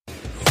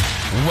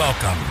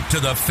Welcome to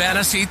the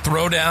Fantasy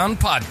Throwdown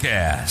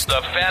Podcast. The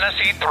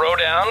Fantasy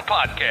Throwdown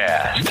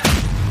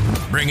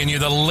Podcast. Bringing you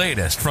the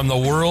latest from the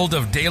world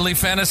of daily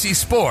fantasy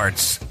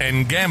sports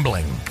and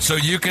gambling, so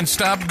you can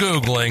stop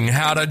Googling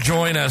how to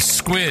join a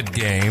squid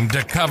game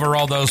to cover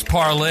all those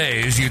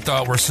parlays you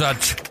thought were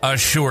such a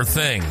sure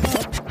thing.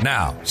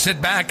 Now,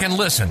 sit back and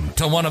listen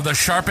to one of the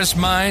sharpest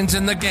minds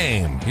in the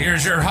game.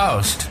 Here's your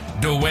host,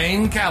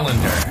 Dwayne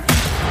Callender.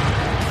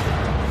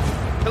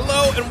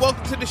 Hello and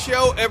welcome to the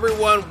show,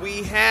 everyone.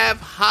 We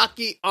have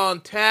hockey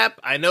on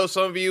tap. I know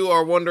some of you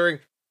are wondering,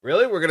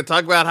 really? We're going to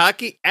talk about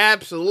hockey?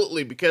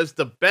 Absolutely, because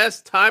the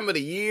best time of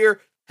the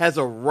year has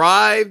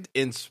arrived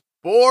in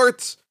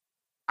sports.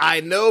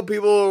 I know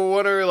people are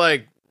wondering,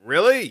 like,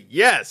 really?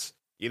 Yes.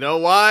 You know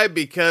why?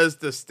 Because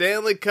the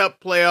Stanley Cup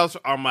playoffs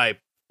are my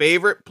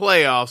favorite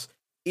playoffs,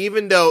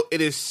 even though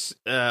it is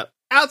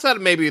outside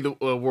of maybe the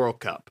World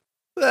Cup.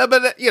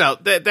 But you know,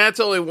 that's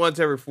only once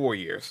every 4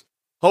 years.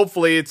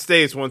 Hopefully it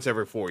stays once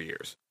every 4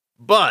 years.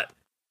 But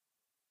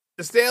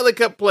the Stanley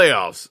Cup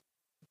playoffs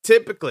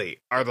typically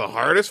are the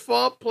hardest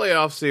fought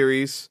playoff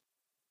series,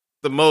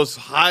 the most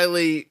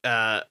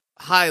high-level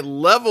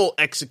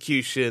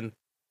execution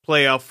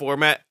playoff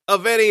format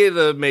of any of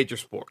the major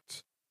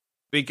sports.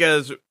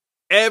 Because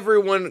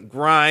everyone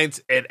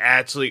grinds and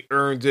actually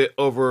earns it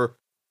over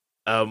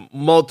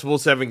multiple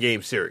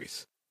 7-game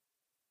series.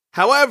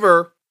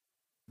 However,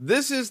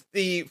 this is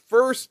the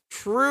first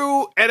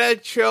true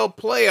NHL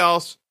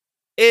playoffs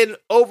in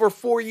over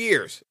 4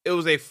 years. It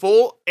was a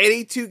full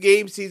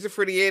 82-game season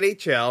for the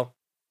NHL.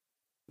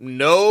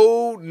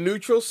 No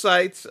neutral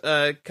sites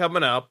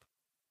coming up.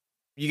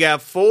 You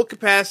got full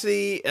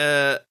capacity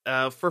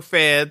for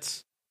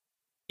fans.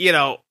 You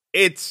know,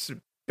 it's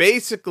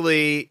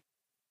basically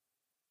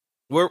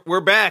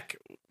we're back.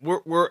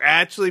 We're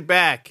actually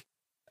back.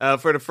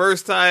 For the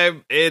first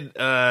time in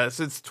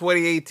since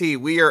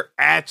 2018, we are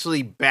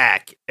actually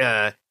back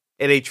in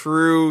a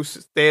true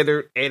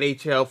standard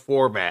NHL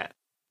format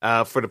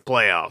for the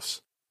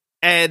playoffs.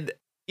 And,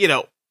 you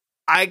know,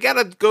 I got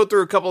to go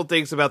through a couple of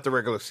things about the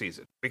regular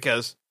season,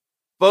 because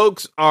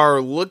folks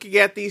are looking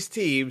at these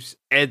teams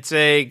and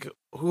saying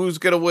who's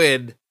going to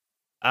win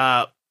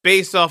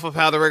based off of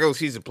how the regular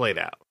season played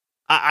out.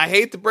 I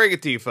hate to break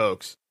it to you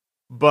folks,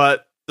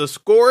 but the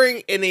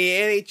scoring in the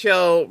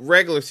NHL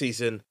regular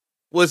season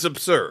was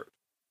absurd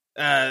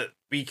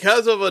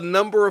because of a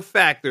number of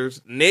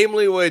factors,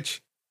 namely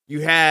which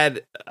you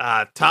had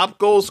top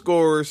goal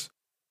scorers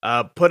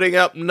putting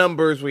up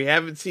numbers we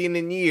haven't seen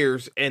in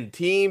years, and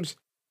teams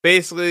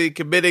basically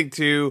committing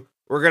to,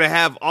 we're going to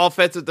have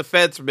offensive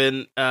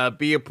defensemen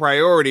be a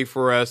priority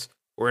for us.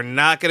 We're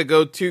not going to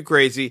go too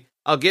crazy.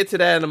 I'll get to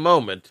that in a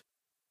moment.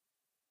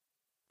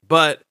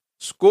 But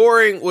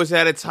scoring was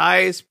at its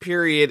highest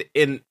period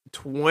in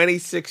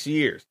 26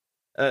 years.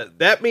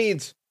 That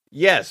means,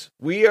 yes,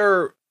 we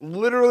are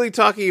literally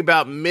talking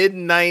about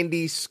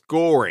mid-90s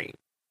scoring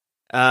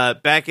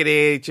back in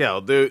the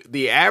NHL.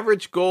 The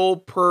average goal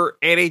per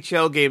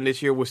NHL game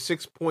this year was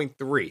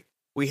 6.3.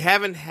 We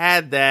haven't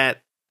had that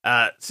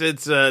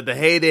since the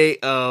heyday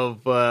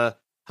of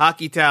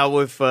Hockey Town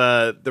with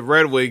the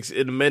Red Wings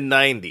in the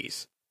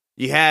mid-90s.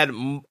 You had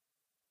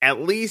at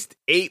least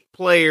 8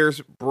 players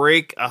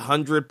break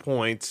 100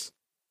 points,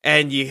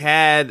 and you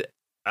had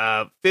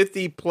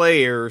 50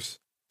 players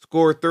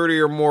score 30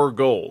 or more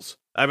goals.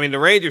 I mean, the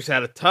Rangers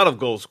had a ton of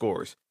goal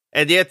scorers,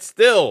 and yet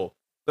still,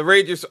 the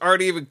Rangers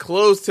aren't even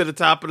close to the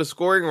top of the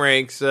scoring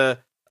ranks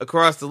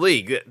across the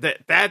league.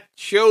 That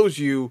shows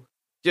you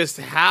just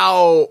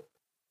how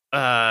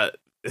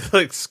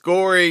like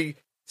scoring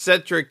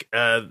centric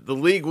the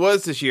league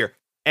was this year.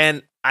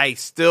 And I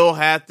still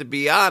have to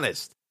be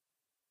honest.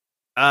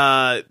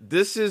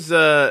 This is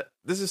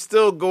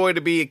still going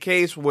to be a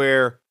case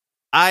where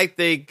I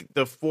think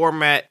the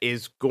format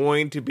is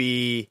going to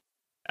be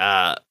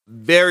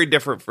very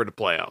different for the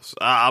playoffs.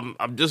 I'm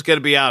just gonna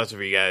be honest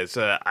with you guys.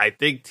 I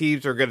think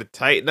teams are gonna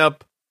tighten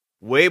up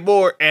way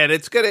more, and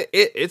it's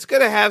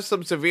gonna have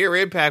some severe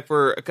impact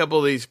for a couple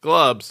of these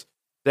clubs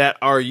that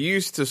are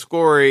used to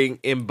scoring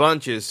in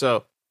bunches.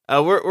 So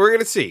we're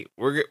gonna see.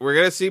 We're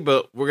gonna see,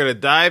 but we're gonna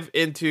dive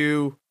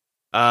into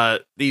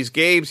these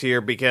games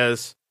here,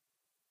 because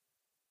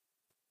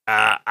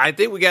I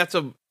think we got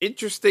some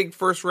interesting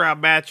first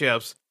round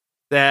matchups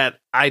that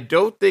I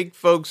don't think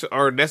folks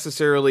are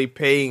necessarily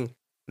paying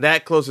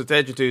that close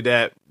attention to,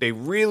 that they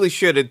really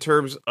should, in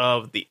terms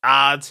of the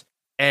odds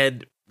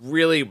and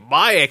really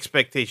my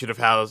expectation of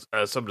how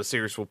some of the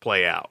series will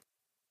play out.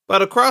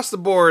 But across the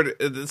board,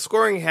 the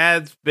scoring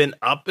has been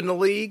up in the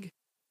league.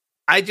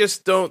 I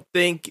just don't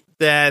think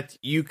that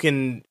you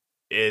can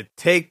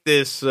take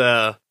this,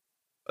 that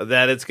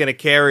it's going to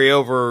carry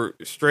over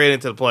straight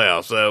into the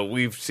playoffs.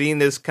 We've seen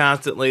this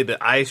constantly.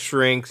 The ice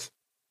shrinks.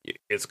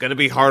 It's going to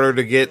be harder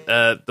to get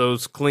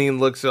those clean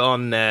looks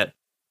on net,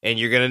 and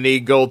you're going to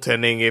need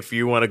goaltending if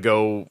you want to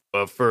go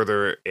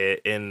further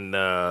in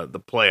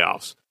the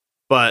playoffs.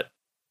 But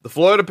the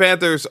Florida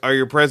Panthers are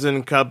your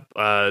President Cup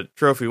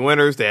trophy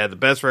winners. They had the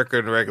best record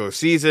in the regular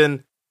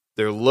season.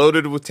 They're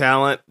loaded with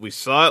talent. We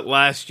saw it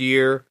last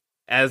year,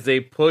 as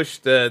they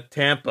pushed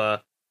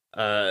Tampa.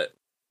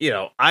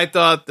 I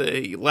thought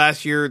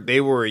last year they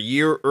were a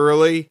year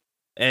early,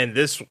 and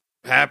this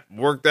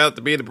worked out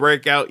to be the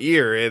breakout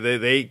year.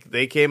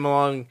 They came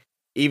along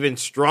even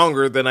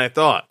stronger than I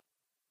thought.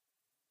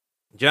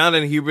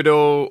 Jonathan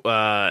Huberdeau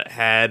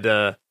had,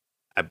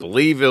 I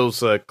believe it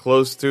was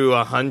close to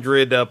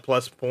 100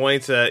 plus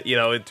points,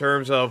 in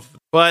terms of,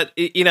 but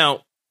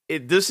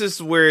this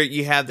is where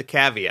you have the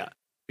caveat,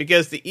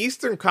 because the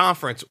Eastern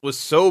Conference was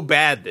so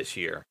bad this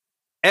year.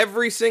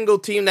 Every single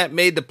team that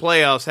made the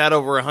playoffs had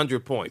over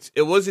 100 points.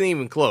 It wasn't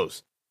even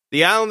close.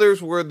 The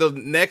Islanders were the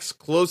next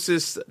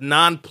closest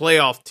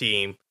non-playoff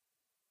team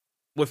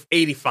with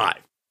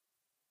 85.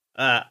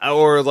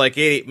 Or like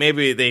 80,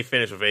 maybe they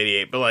finished with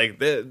 88. But like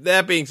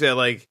that being said,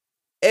 like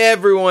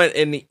everyone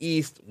in the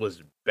East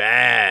was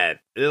bad.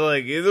 There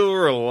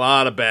were a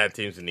lot of bad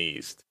teams in the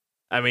East.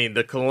 I mean,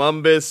 the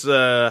Columbus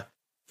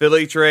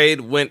Philly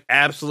trade went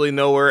absolutely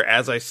nowhere,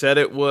 as I said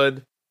it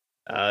would.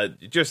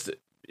 Just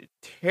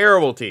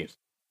terrible teams.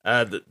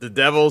 The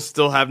Devils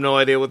still have no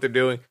idea what they're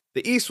doing.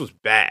 The East was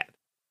bad.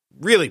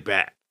 Really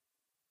bad.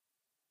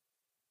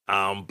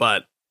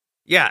 But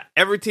yeah,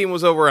 every team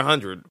was over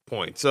 100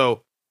 points.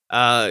 So,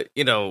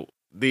 the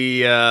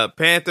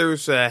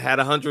Panthers had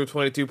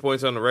 122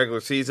 points on the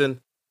regular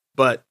season,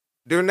 but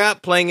they're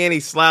not playing any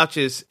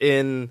slouches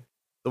in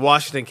the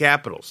Washington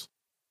Capitals.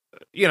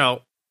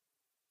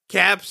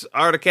 Caps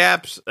are the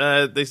Caps.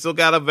 They still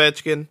got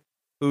Ovechkin,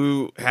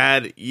 who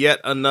had yet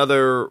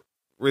another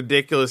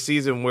ridiculous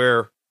season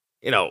where,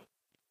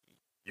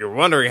 you're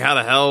wondering how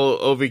the hell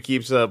Ovi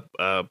keeps up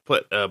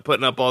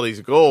putting up all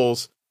these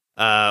goals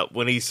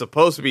when he's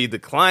supposed to be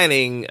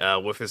declining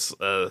with his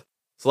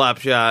slap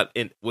shot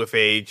with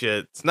age.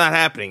 It's not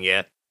happening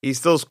yet. He's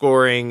still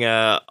scoring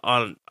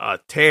on a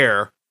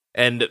tear,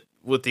 and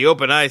with the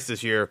open ice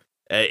this year,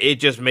 it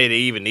just made it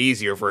even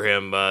easier for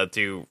him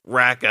to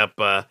rack up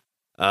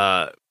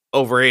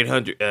over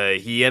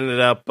 800. He ended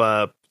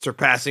up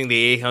surpassing the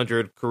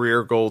 800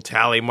 career goal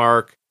tally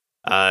mark.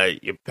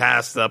 You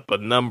passed up a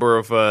number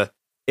of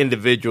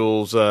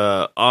individuals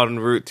en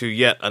route to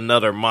yet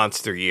another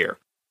monster year.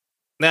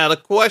 Now, the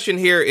question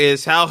here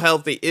is, how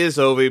healthy is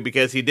Ovi?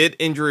 Because he did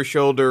injure his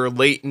shoulder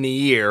late in the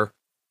year.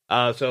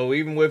 So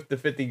even with the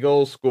 50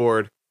 goals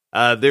scored,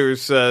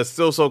 there's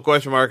still some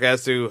question mark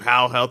as to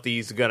how healthy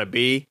he's going to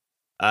be.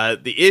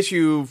 The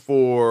issue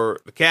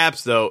for the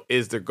Caps, though,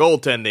 is their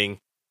goaltending,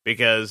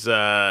 because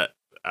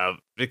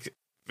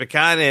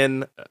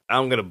Vikanen,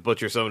 I'm going to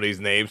butcher some of these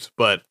names,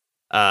 but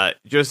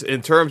just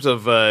in terms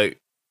of, I'm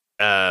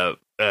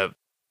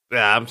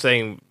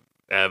saying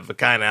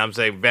Vikanen, I'm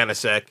saying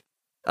Vanecek.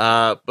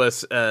 But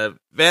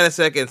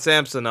Vanecek and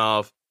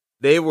Samsonov,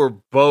 they were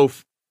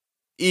both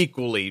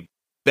equally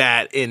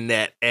bad in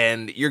net,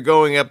 and you're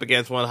going up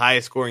against one of the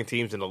highest scoring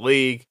teams in the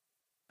league.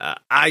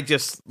 I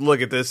just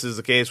look at this as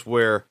a case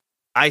where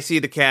I see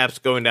the Caps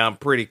going down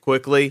pretty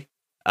quickly.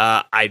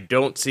 I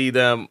don't see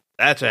them.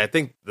 Actually, I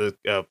think the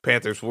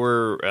Panthers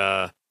were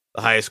the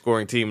highest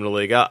scoring team in the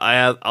league.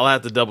 I'll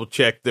have to double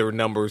check their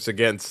numbers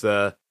against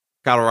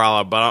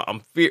Colorado, but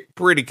I'm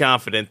pretty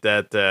confident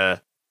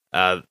that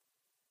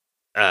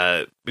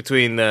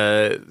between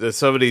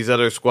some of these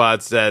other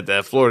squads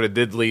that Florida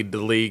did lead the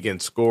league in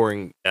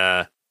scoring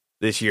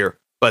this year.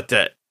 But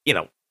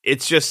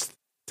it's just,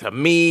 to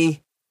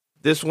me,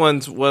 this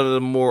one's one of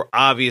the more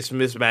obvious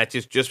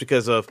mismatches just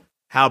because of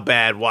how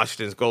bad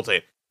Washington's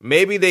goaltending.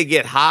 Maybe they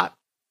get hot,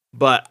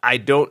 but I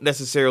don't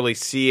necessarily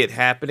see it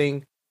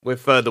happening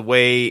with the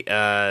way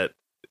the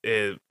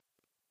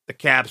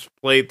Caps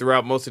played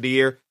throughout most of the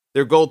year.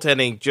 Their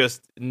goaltending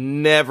just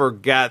never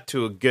got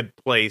to a good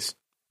place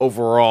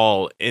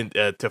overall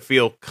to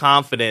feel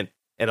confident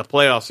in a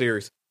playoff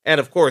series. And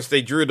of course,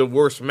 they drew the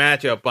worst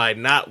matchup by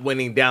not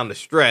winning down the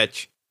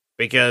stretch,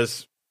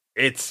 because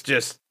it's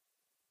just,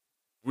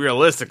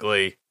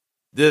 realistically,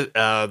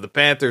 the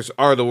Panthers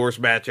are the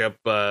worst matchup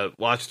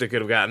Washington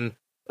could have gotten.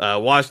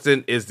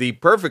 Washington is the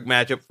perfect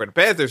matchup for the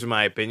Panthers, in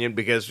my opinion,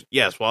 because,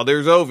 yes, while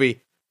there's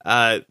Ovi,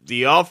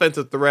 the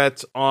offensive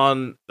threats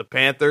on the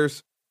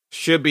Panthers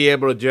should be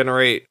able to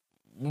generate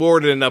more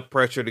than enough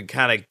pressure to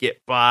kind of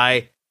get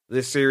by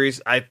this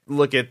series. I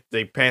look at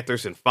the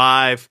Panthers in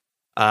 5.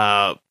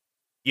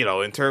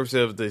 In terms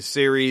of the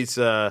series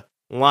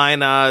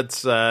line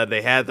odds,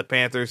 they had the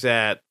Panthers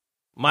at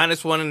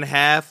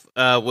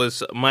 -1.5,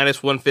 was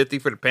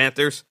 -150 for the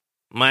Panthers,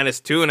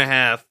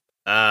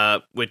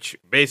 -2.5, which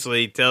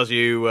basically tells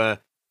you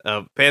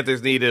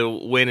Panthers need to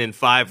win in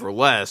 5 or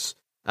less.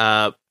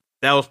 That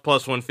was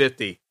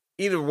 +150.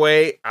 Either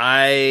way,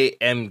 I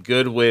am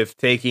good with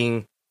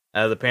taking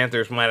the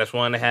Panthers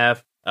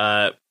 -1.5.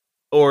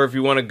 Or if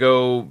you want to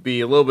go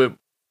be a little bit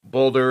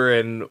bolder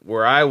and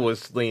where I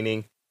was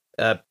leaning,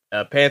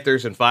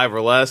 Panthers in 5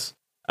 or less,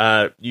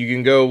 you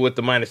can go with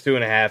the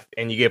 -2.5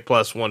 and you get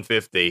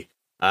 +150.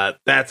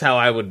 That's how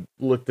I would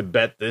look to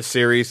bet this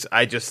series.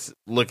 I just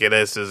look at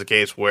this as a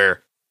case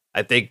where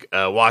I think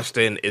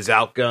Washington is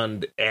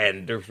outgunned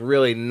and there's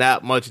really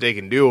not much they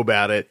can do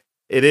about it.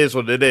 It is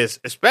what it is,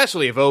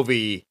 especially if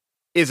Ovi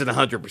isn't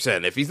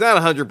 100%. If he's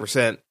not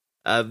 100%,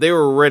 they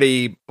were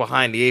already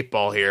behind the 8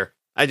 ball here.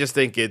 I just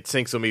think it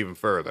sinks them even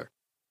further.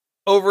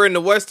 Over in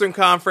the Western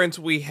Conference,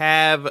 we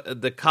have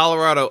the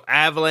Colorado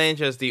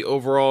Avalanche as the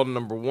overall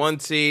number 1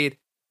 seed,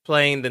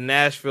 playing the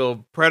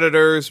Nashville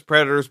Predators.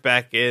 Predators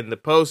back in the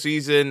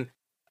postseason,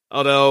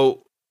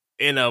 although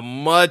in a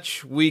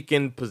much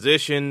weakened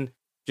position,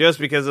 just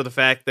because of the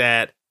fact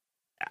that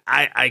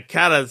I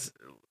kind of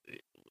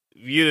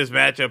view this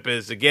matchup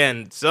as,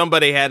 again,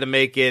 somebody had to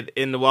make it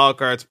in the wild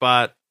card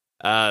spot.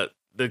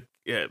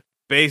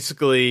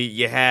 Basically,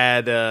 you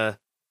had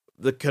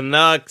the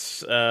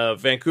Canucks,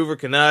 Vancouver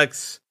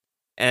Canucks,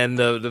 and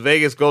the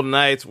Vegas Golden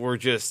Knights were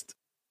just,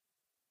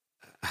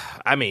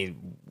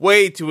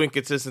 way too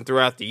inconsistent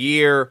throughout the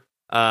year,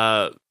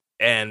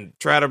 and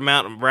try to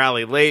mount and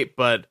rally late,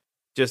 but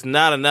just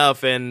not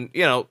enough. And,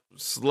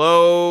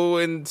 slow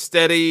and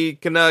steady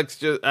Canucks,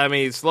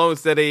 slow and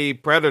steady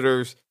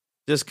Predators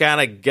just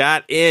kind of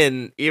got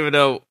in, even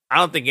though I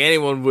don't think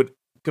anyone would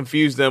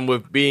confuse them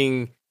with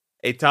being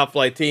a top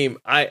flight team.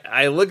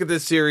 I look at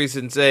this series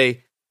and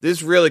say,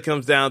 this really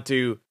comes down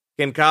to,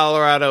 can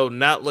Colorado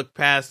not look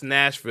past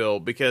Nashville?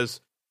 Because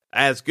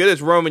as good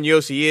as Roman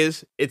Josi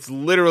is, it's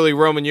literally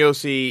Roman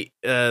Josi,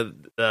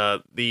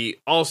 the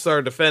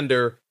all-star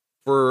defender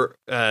for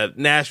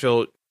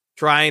Nashville,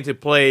 trying to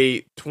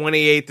play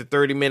 28 to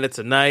 30 minutes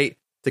a night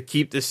to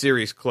keep this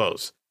series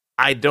close.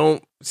 I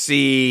don't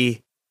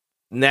see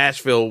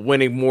Nashville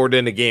winning more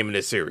than a game in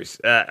this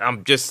series.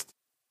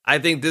 I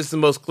think this is the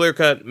most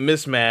clear-cut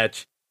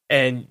mismatch.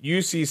 And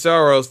UC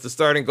Saros, the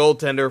starting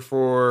goaltender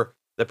for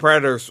the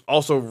Predators,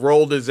 also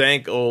rolled his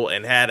ankle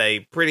and had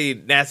a pretty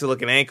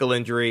nasty-looking ankle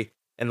injury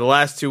in the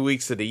last 2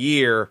 weeks of the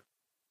year.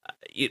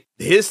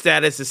 His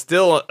status is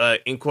still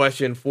in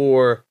question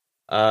for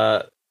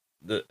a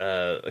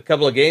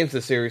couple of games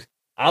this series.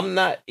 I'm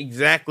not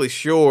exactly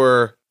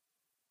sure,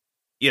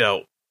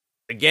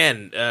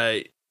 again,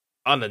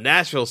 on the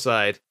Nashville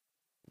side,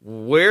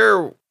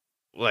 where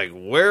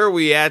are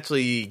we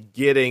actually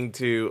getting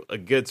to a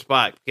good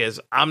spot? Because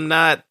I'm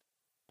not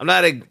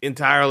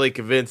entirely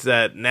convinced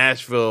that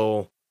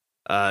Nashville,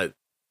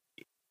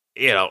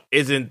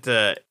 isn't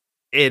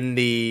in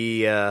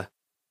the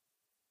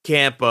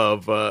camp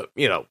of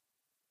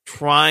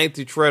trying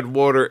to tread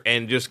water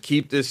and just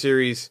keep this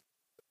series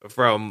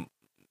from.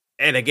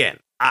 And again,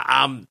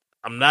 I'm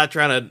not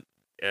trying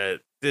to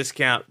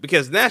discount,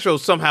 because Nashville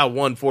somehow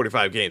won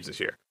 45 games this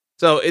year,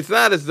 so it's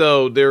not as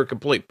though they're a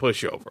complete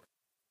pushover.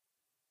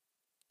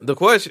 The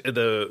question,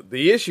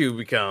 the issue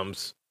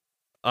becomes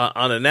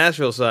on the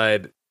Nashville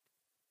side.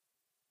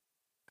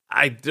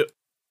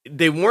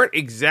 They weren't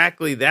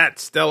exactly that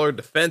stellar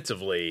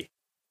defensively.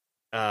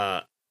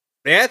 They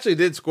actually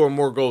did score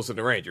more goals than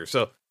the Rangers.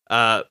 So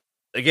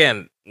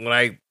again, when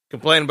I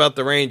complain about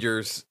the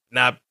Rangers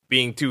not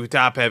being too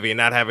top heavy and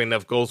not having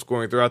enough goal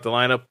scoring throughout the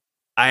lineup,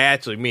 I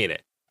actually mean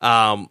it.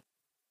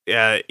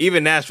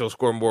 Even Nashville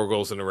scored more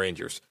goals than the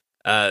Rangers.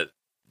 The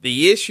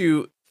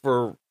issue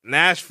for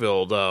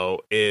Nashville, though,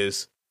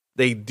 is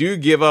they do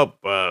give up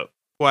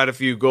quite a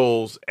few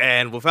goals,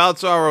 and without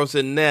Saros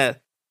in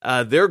net,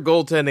 their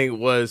goaltending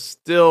was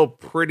still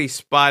pretty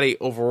spotty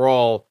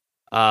overall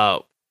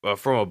from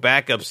a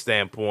backup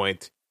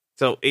standpoint.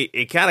 So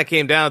it kind of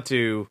came down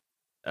to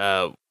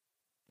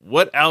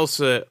what else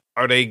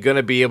are they going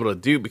to be able to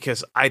do?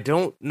 Because I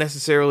don't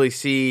necessarily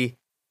see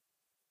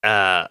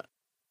a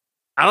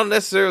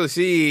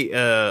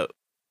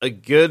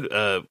good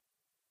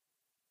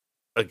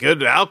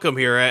outcome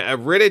here.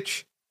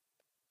 Rittich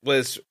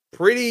was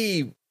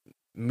pretty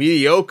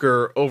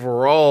mediocre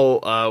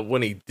overall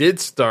when he did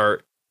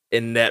start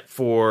in net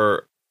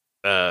for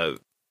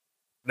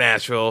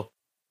Nashville.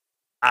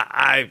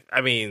 I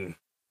mean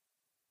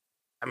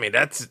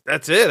that's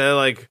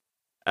it.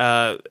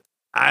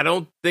 I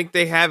don't think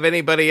they have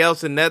anybody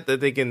else in net that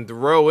they can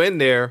throw in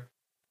there.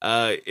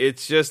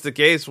 It's just the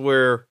case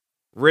where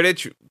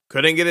Rittich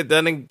couldn't get it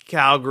done in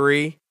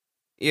Calgary.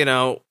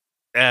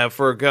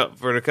 For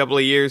the couple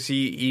of years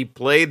he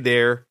played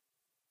there,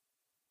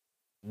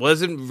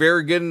 wasn't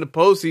very good in the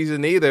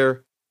postseason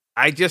either.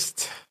 I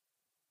just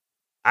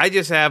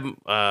have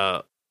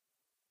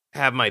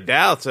my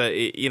doubts.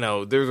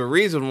 There's a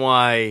reason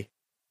why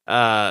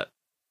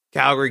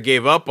Calgary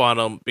gave up on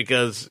him,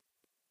 because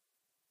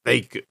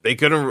they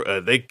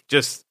couldn't. They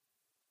just,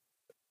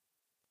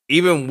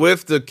 even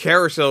with the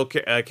carousel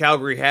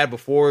Calgary had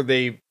before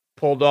they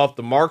pulled off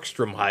the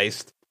Markstrom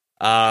heist.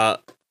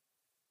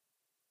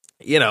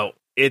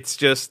 It's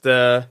just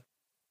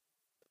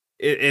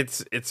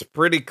it's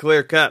pretty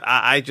clear cut.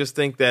 I just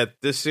think that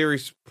this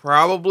series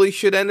probably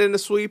should end in a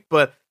sweep,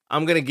 but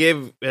I'm gonna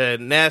give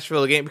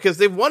Nashville a game because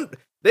they won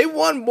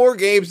more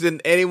games than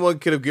anyone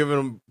could have given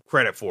them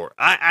credit for.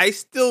 I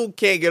still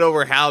can't get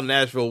over how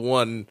Nashville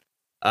won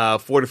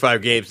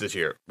 45 games this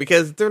year,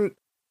 because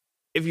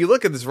if you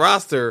look at this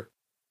roster,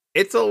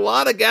 it's a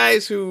lot of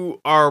guys who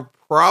are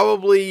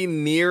probably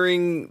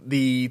nearing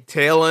the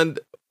tail end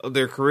of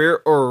their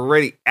career or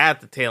already at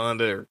the tail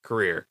end of their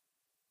career.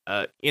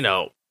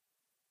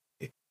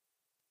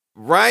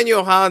 Ryan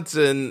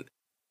Johansson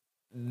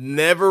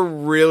never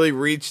really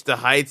reached the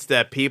heights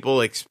that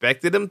people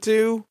expected him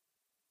to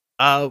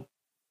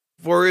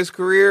for his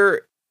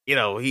career. You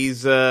know,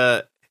 he's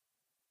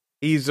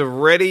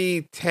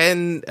already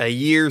 10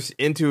 years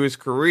into his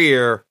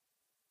career.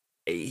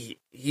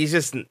 He's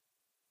just,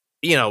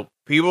 you know,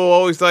 people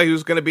always thought he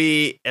was going to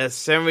be a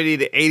 70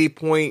 to 80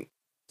 point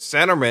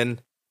centerman.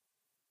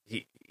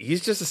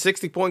 He's just a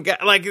 60-point guy.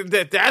 Like,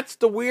 that's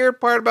the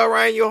weird part about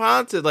Ryan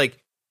Johansen. Like,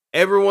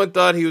 everyone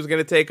thought he was going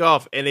to take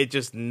off, and it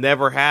just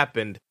never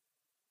happened.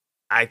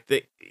 I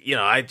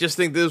just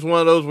think this is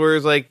one of those where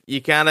it's like,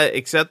 you kind of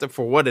accept it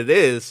for what it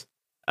is.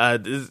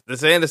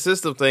 This ain't a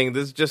system thing.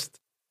 This just,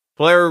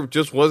 player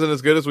just wasn't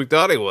as good as we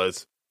thought he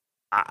was.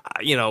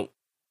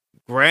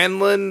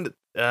 Granlund,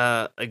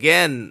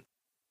 again,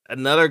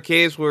 another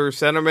case where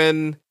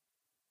centerman,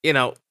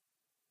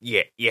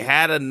 you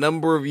had a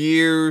number of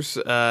years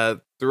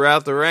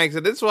throughout the ranks.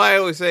 And that's why I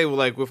always say, well,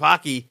 like with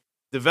hockey,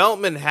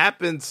 development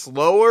happens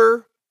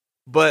slower,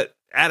 but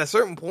at a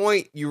certain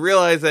point, you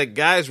realize that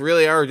guys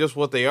really are just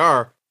what they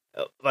are.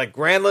 Like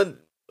Granlund,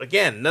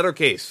 again, another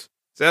case.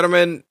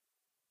 Centerman,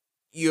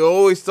 you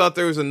always thought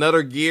there was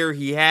another gear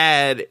he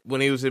had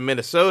when he was in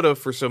Minnesota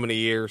for so many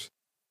years.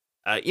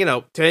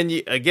 Another 10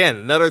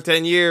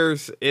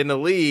 years in the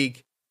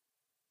league.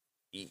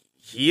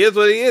 He is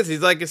what he is.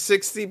 He's like a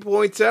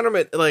 60-point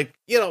centerman. Like,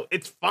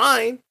 it's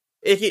fine.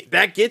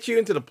 That gets you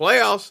into the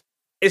playoffs.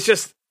 It's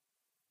just,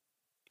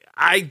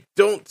 I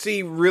don't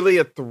see really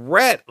a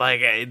threat.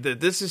 Like,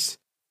 this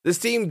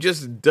team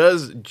just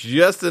does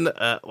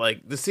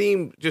this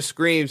team just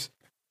screams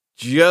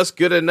just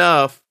good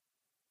enough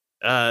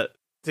to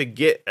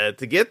get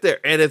there.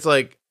 And it's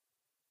like,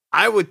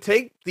 I would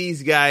take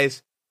these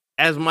guys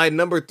as my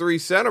number 3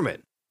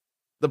 centerman.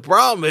 The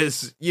problem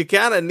is you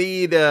kind of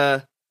need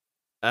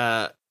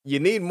you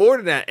need more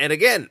than that. And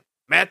again,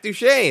 Matt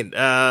Duchene,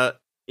 a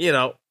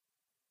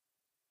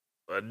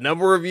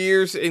number of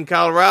years in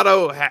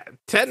Colorado.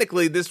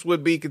 Technically, this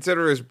would be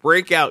considered his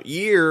breakout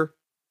year,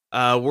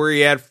 where he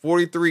had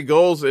 43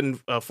 goals and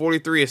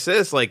 43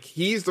 assists. Like,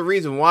 he's the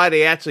reason why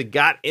they actually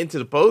got into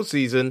the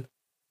postseason,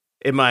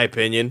 in my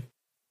opinion.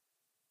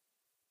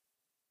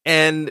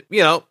 And,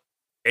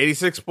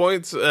 86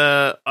 points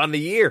on the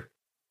year.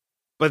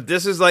 But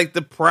this is like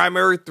the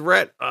primary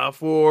threat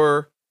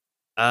for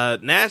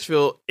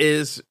Nashville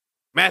is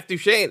Matt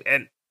Duchene.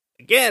 And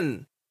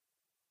again,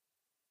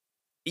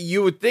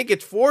 you would think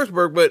it's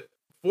Forsberg, but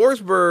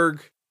Forsberg,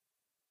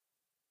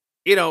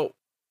 he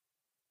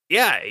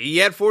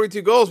had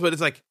 42 goals, but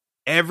it's like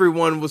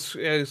everyone was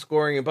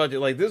scoring in budget.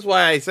 Like, this is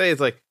why I say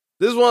it's like,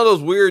 this is one of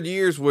those weird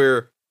years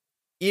where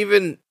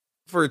even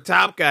for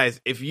top guys,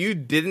 if you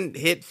didn't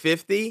hit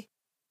 50,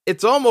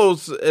 it's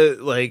almost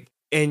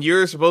and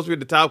you're supposed to be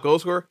the top goal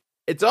scorer,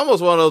 it's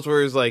almost one of those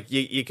where it's like,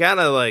 you kind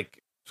of like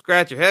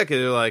scratch your head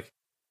because you're like,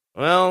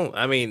 well,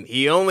 I mean,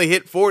 he only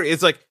hit 40.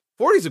 It's like,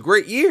 40 is a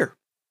great year.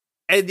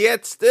 And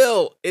yet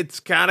still, it's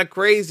kind of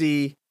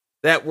crazy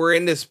that we're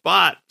in this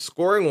spot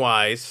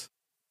scoring-wise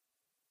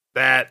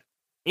that,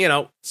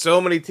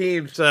 so many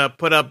teams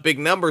put up big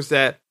numbers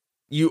that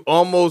you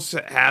almost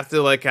have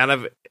to, like, kind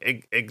of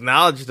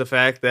acknowledge the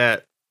fact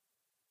that,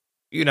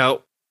 you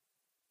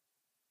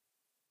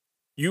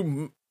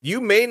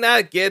may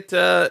not get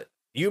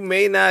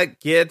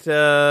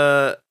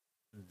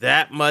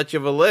that much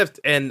of a lift.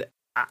 And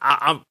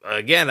I'm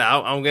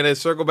going to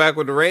circle back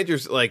with the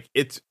Rangers. Like,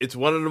 it's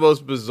one of the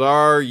most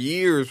bizarre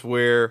years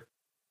where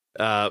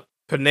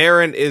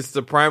Panarin is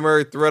the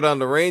primary threat on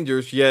the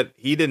Rangers, yet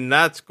he did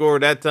not score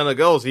that ton of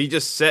goals. He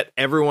just set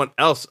everyone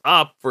else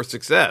up for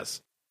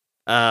success.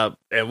 And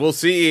we'll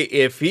see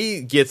if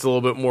he gets a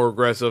little bit more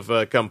aggressive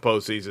come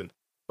postseason.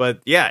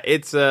 But yeah,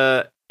 it's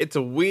a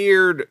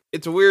weird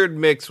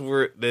mix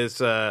for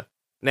this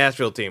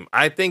Nashville team.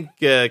 I think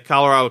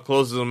Colorado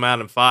closes them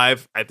out in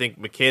 5. I think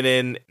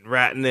McKinnon,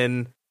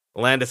 Rantanen,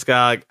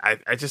 Landeskog.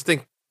 I just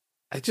think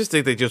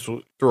they just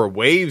throw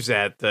waves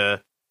at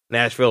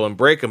Nashville and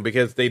break them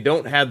because they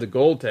don't have the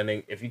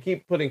goaltending. If you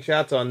keep putting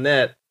shots on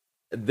net,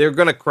 they're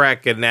going to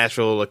crack at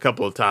Nashville a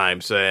couple of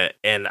times,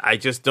 and I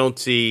just don't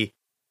see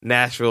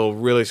Nashville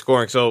really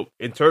scoring. So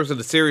in terms of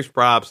the series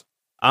props,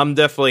 I'm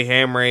definitely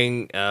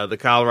hammering the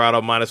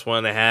Colorado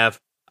 -1.5.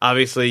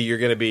 Obviously, you're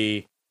going to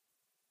be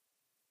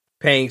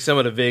paying some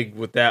of the vig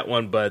with that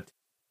one, but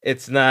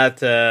it's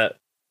not as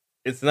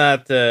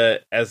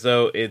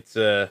though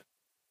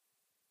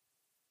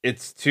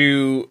it's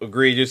too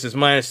egregious. It's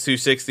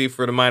 -260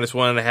 for the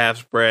 -1.5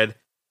 spread,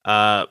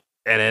 and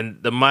then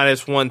the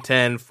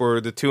 -110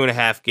 for the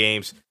 2.5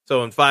 games.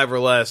 So in 5 or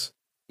less,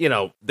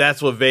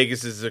 that's what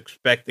Vegas is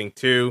expecting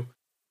too.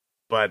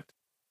 But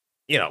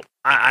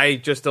I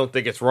just don't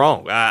think it's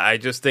wrong. I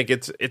just think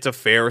it's a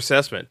fair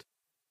assessment.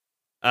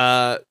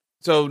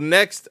 So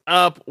next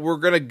up, we're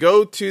going to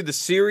go to the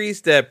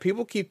series that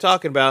people keep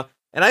talking about.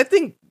 And I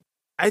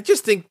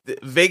just think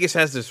Vegas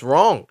has this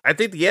wrong. I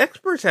think the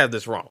experts have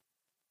this wrong.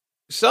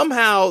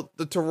 Somehow,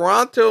 the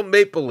Toronto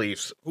Maple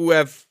Leafs, who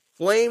have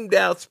flamed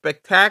out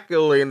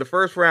spectacularly in the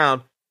first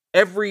round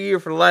every year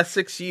for the last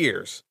 6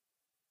 years,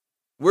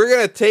 we're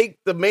going to take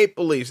the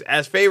Maple Leafs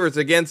as favorites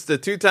against the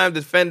two-time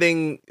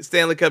defending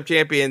Stanley Cup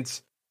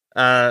champions,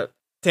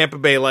 Tampa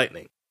Bay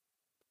Lightning.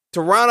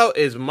 Toronto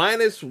is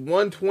minus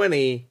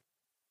 120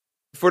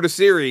 for the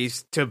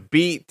series to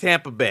beat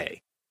Tampa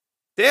Bay.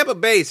 Tampa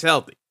Bay's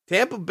healthy.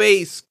 Tampa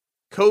Bay's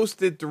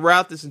coasted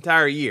throughout this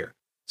entire year.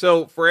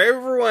 So for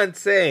everyone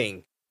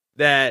saying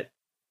that,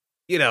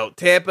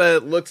 Tampa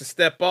looks a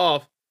step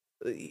off,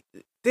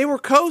 they were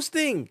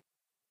coasting.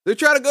 They're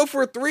trying to go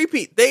for a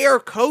three-peat. They are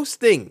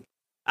coasting.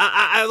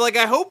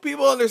 I hope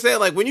people understand,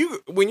 like, when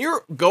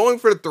you're going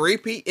for the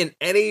three-peat in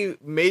any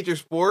major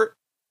sport,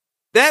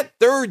 that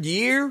third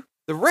year,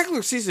 the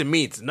regular season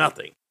means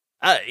nothing.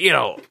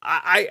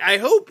 I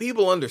hope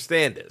people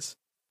understand this.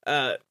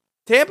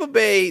 Tampa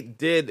Bay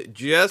did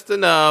just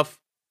enough.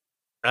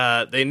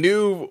 They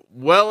knew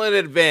well in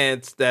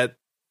advance that,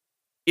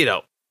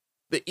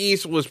 the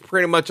East was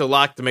pretty much a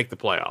lock to make the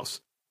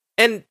playoffs.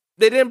 And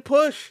they didn't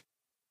push.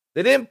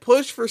 They didn't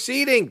push for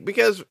seeding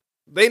because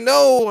they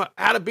know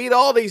how to beat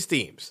all these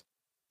teams.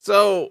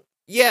 So,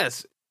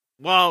 yes,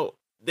 while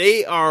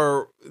they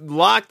are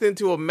locked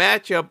into a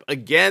matchup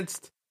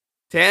against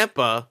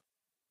Tampa,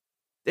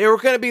 they were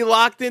going to be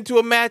locked into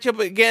a matchup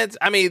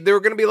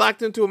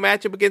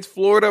against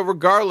Florida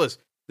regardless.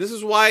 This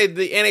is why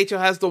the NHL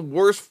has the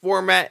worst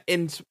format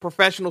in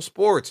professional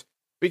sports.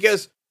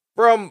 Because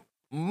from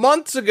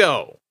months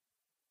ago,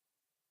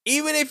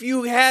 even if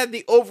you had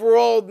the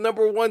overall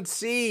number one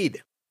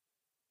seed,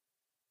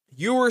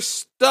 you were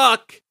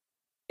stuck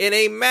in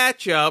a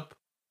matchup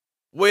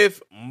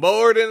with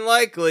more than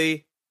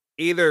likely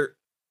either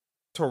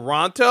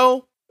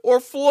Toronto or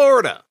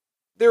Florida.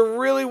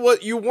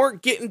 You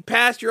weren't getting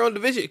past your own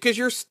division because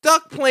you're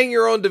stuck playing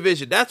your own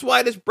division. That's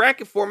why this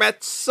bracket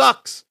format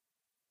sucks.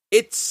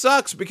 It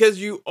sucks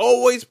because you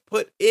always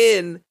put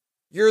in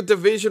your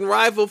division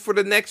rival for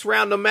the next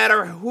round, no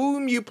matter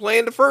whom you play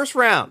in the first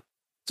round.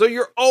 So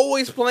you're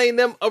always playing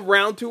them a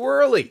round too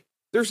early.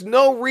 There's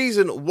no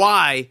reason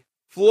why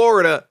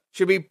Florida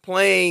should be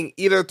playing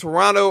either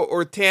Toronto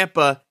or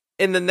Tampa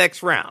in the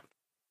next round.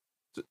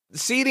 So,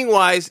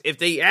 seeding-wise, if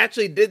they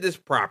actually did this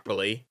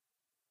properly,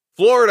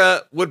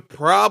 Florida would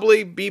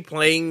probably be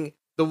playing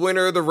the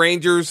winner of the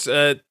Rangers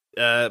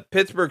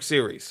Pittsburgh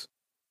series.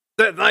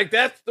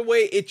 That's the way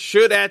it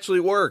should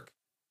actually work.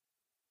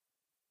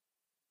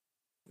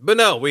 But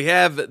no, we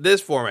have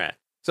this format.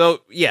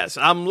 So, yes,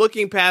 I'm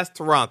looking past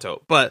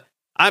Toronto, but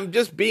I'm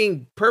just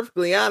being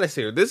perfectly honest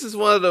here. This is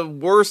one of the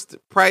worst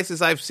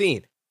prices I've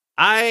seen.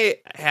 I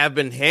have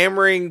been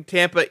hammering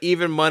Tampa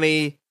even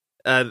money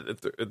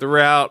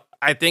throughout.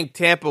 I think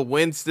Tampa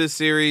wins this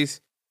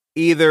series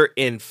either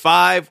in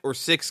 5 or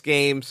 6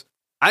 games.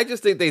 I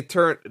just think they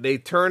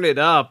turn it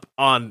up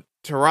on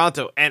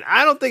Toronto, and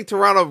I don't think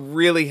Toronto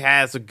really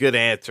has a good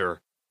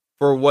answer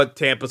for what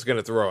Tampa's going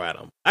to throw at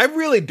them. I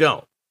really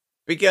don't,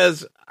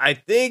 because I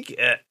think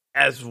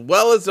as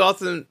well as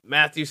Austin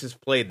Matthews has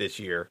played this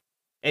year,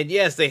 and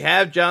yes, they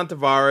have John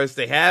Tavares,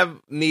 they have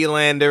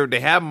Nylander,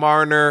 they have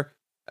Marner.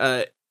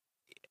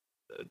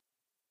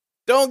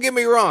 Don't get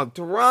me wrong,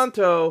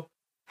 Toronto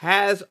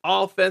has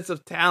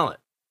offensive talent.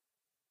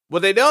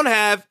 What they don't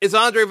have is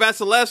Andrei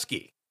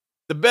Vasilevsky,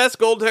 the best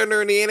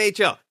goaltender in the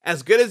NHL.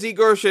 As good as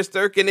Igor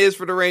Shesterkin is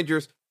for the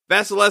Rangers,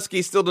 Vasilevsky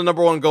is still the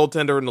number one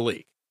goaltender in the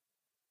league.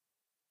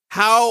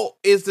 How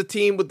is the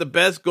team with the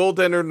best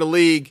goaltender in the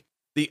league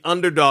the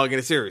underdog in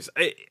a series?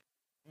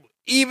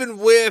 Even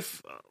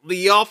with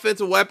the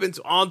offensive weapons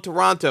on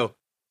Toronto,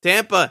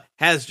 Tampa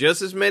has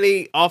just as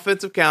many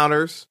offensive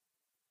counters.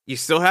 You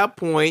still have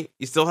Point.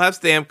 You still have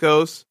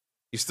Stamkos.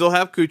 You still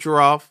have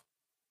Kucherov.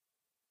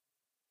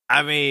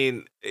 I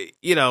mean,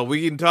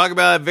 we can talk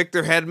about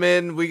Victor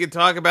Hedman. We can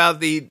talk about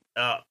the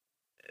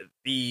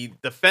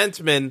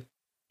defensemen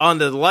on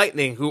the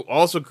Lightning who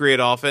also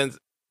create offense.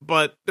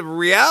 But the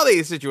reality of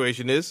the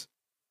situation is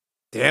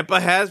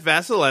Tampa has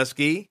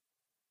Vasilevsky.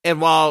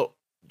 And while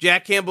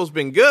Jack Campbell's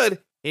been good,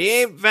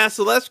 he ain't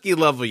Vasilevsky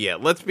level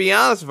yet. Let's be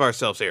honest with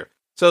ourselves here.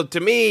 So to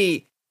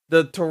me,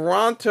 the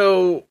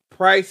Toronto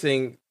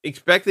pricing,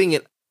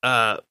 expecting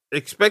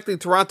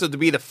Toronto to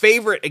be the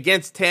favorite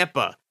against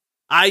Tampa,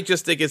 I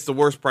just think it's the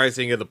worst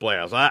pricing of the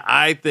playoffs.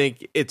 I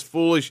think it's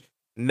foolish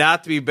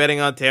not to be betting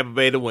on Tampa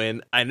Bay to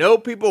win. I know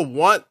people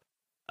want.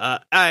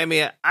 I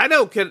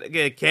know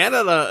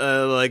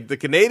Canada, like the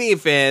Canadian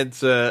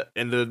fans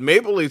and the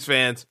Maple Leafs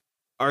fans,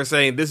 are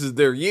saying this is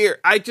their year.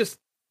 I just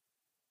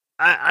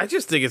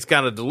think it's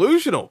kind of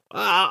delusional.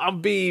 I'll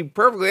be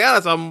perfectly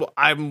honest.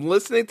 I'm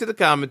listening to the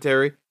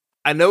commentary.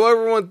 I know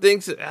everyone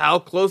thinks how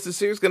close the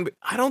series is going to be.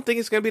 I don't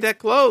think it's going to be that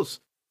close.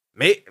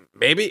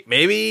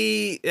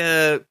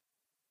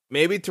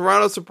 Maybe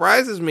Toronto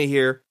surprises me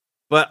here,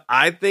 but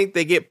I think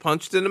they get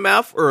punched in the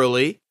mouth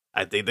early.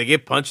 I think they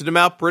get punched in the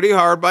mouth pretty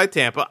hard by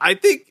Tampa. I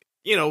think,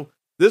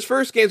 this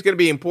first game is going to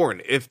be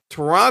important. If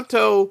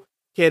Toronto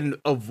can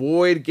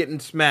avoid getting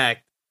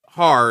smacked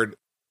hard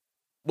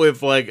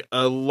with like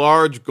a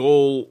large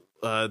goal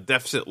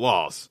deficit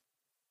loss,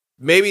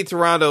 maybe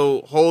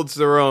Toronto holds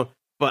their own.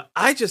 But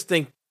I just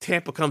think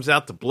Tampa comes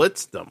out to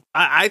blitz them.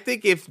 I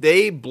think if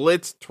they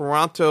blitz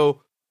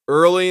Toronto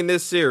early in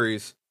this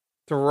series,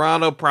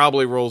 Toronto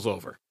probably rolls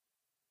over.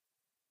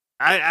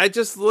 I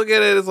just look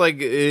at it as like,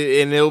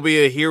 and it'll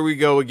be a here we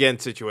go again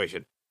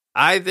situation.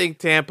 I think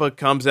Tampa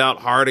comes out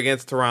hard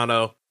against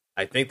Toronto.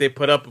 I think they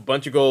put up a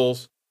bunch of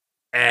goals,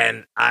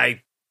 and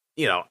I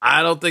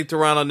don't think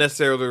Toronto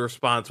necessarily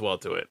responds well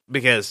to it,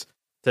 because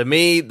to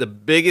me, the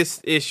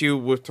biggest issue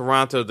with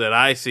Toronto that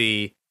I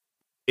see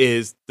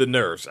is the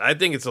nerves. I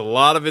think it's a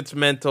lot of it's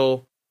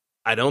mental.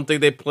 I don't think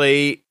they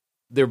play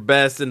their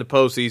best in the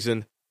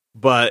postseason,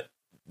 but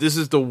this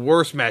is the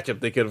worst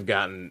matchup they could have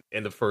gotten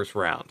in the first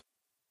round.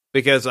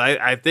 Because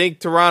I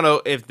think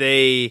Toronto, if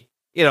they,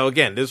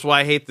 again, this is why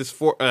I hate this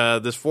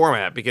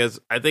format, because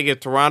I think if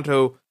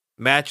Toronto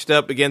matched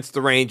up against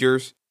the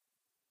Rangers,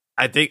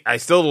 I think I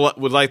still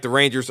would like the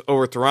Rangers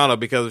over Toronto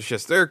because of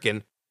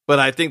Shesterkin, but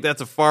I think that's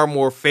a far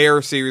more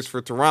fair series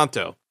for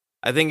Toronto.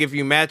 I think if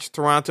you match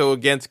Toronto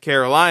against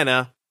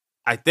Carolina,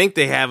 I think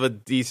they have a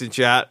decent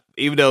shot,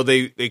 even though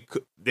they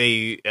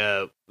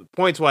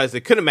points wise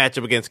they couldn't match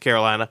up against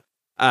Carolina.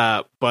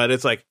 But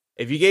it's like,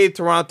 if you gave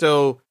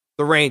Toronto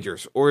the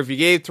Rangers, or if you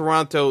gave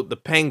Toronto the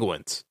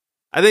Penguins,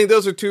 I think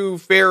those are two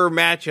fairer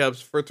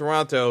matchups for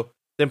Toronto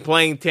than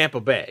playing Tampa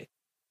Bay.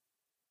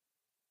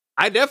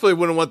 I definitely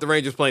wouldn't want the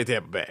Rangers playing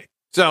Tampa Bay.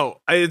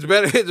 So it's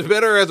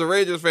better as a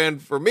Rangers fan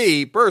for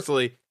me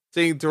personally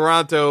seeing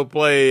Toronto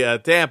play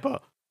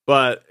Tampa.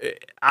 But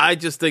I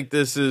just think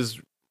this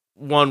is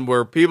one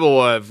where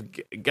people have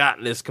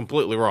gotten this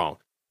completely wrong.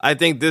 I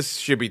think this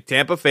should be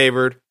Tampa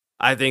favored.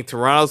 I think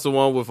Toronto's the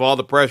one with all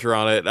the pressure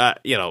on it.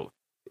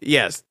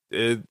 Yes,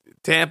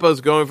 Tampa's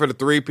going for the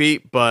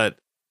three-peat, but,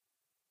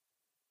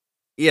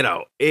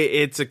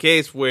 it's a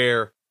case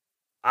where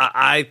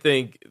I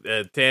think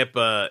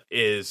Tampa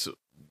is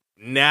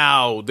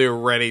now they're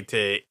ready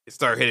to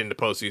start hitting the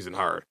postseason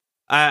hard.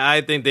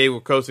 I think they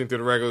were coasting through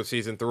the regular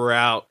season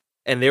throughout,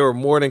 and they were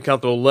more than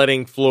comfortable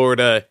letting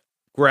Florida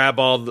grab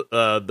all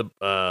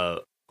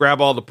the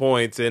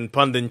points and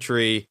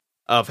punditry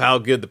of how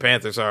good the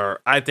Panthers are.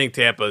 I think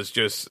Tampa is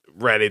just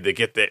ready to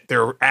get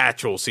their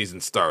actual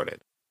season started.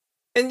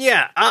 And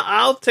yeah,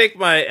 I'll take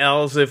my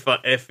L's if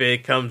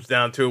it comes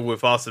down to it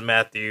with Austin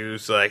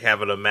Matthews like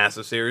having a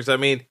massive series. I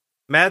mean,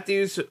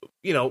 Matthews,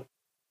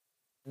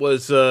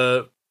 was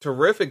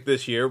terrific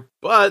this year,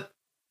 but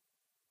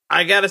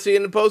I got to see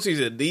in the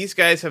postseason. These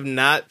guys have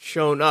not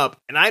shown up,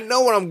 and I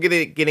know what I'm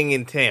getting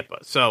in Tampa.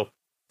 So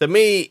to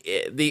me,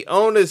 the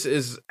onus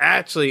is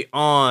actually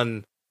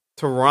on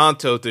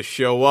Toronto to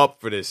show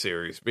up for this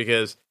series,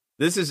 because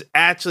this is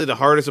actually the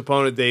hardest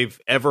opponent they've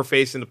ever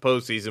faced in the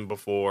postseason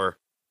before.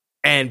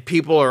 And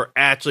people are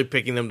actually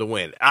picking them to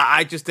win.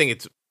 I just think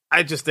it's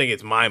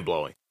mind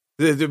blowing.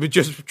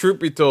 Just truth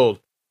be told,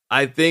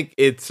 I just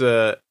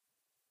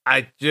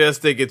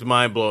think it's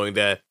mind blowing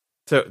that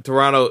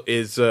Toronto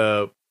is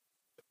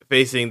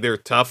facing their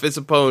toughest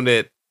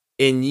opponent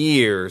in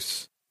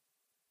years.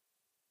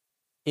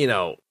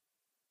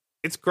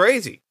 It's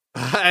crazy.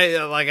 I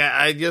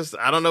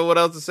don't know what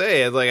else to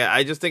say.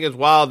 I just think it's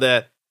wild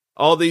that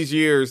all these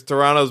years,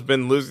 Toronto's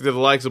been losing to the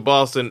likes of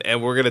Boston,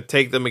 and we're going to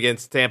take them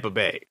against Tampa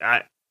Bay.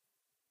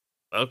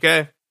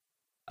 Okay.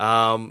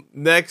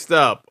 Next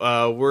up,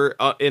 we're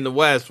in the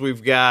West.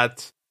 We've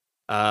got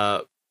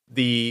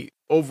the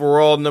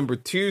overall number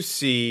 2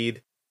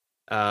 seed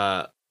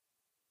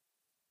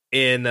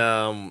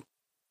in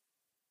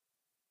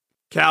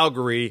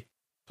Calgary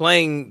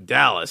playing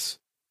Dallas.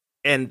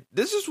 And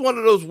this is one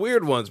of those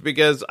weird ones,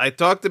 because I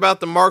talked about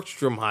the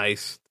Markstrom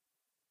heist.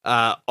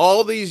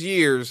 All these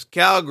years,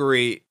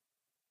 Calgary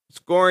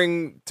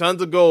scoring tons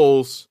of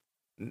goals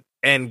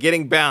and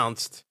getting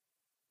bounced,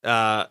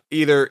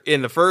 either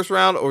in the first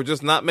round or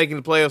just not making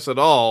the playoffs at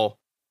all.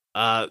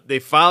 They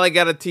finally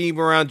got a team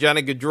around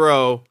Johnny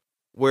Gaudreau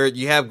where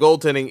you have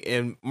goaltending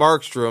in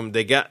Markstrom.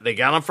 They got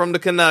him from the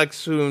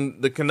Canucks,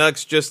 whom the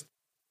Canucks just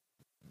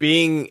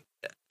being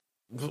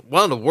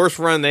one of the worst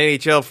run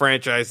NHL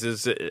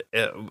franchises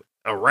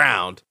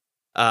around.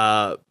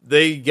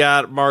 They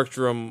got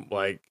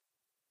Markstrom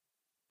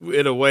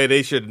in a way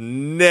they should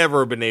never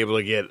have been able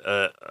to get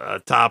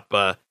a top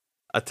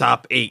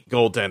 8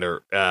 goaltender.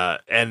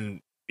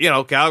 And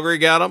Calgary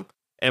got him,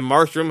 and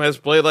Markstrom has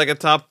played like a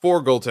top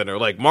 4 goaltender.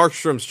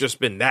 Markstrom's just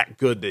been that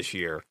good this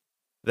year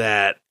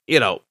that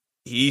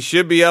he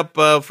should be up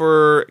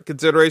for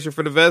consideration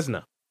for the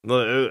Vezina.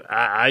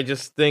 I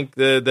just think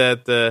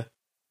that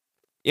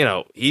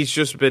he's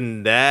just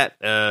been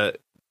that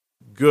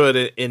good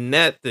in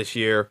net this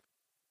year,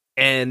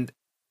 and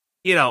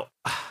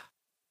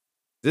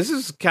this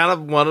is kind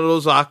of one of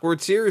those awkward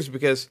series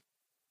because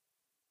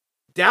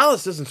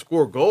Dallas doesn't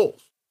score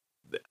goals.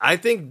 I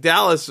think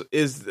Dallas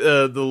is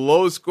the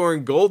lowest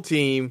scoring goal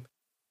team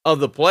of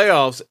the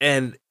playoffs,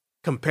 and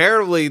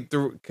comparatively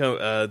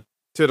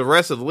to the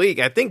rest of the league,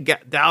 I think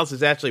Dallas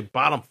is actually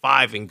bottom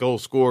 5 in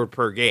goals scored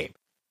per game.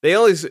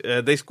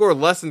 They score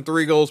less than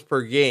 3 goals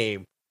per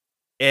game,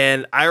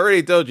 and I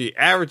already told you,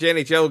 average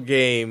NHL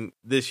game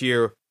this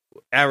year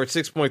averaged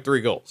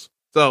 6.3 goals.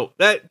 So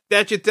that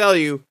should tell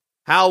you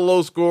how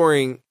low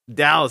scoring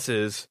Dallas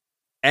is.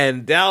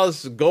 And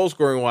Dallas, goal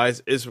scoring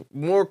wise, is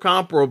more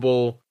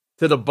comparable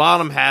to the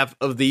bottom half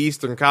of the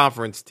Eastern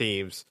Conference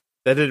teams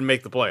that didn't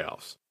make the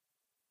playoffs.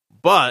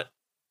 But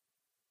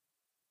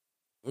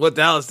what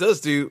Dallas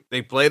does do,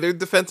 they play their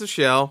defensive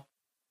shell.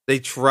 They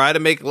try to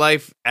make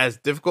life as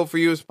difficult for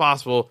you as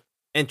possible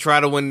and try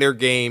to win their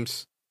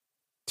games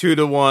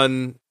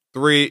 2-1,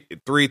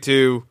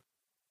 3-2,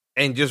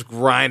 and just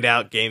grind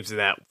out games in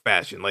that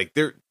fashion. Like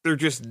they're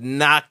just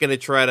not going to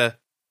try to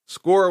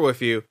score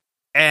with you.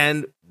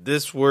 And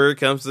this is where it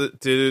comes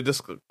to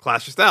this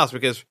clash of styles,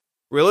 because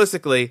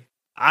realistically,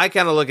 I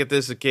kind of look at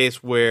this as a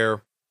case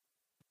where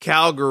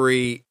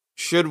Calgary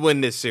should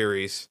win this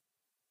series.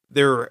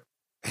 They're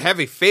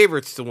heavy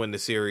favorites to win the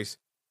series,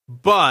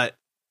 but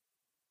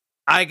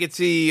I could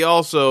see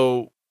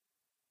also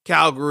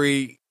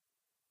Calgary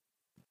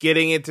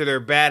getting into their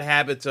bad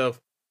habits of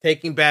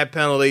taking bad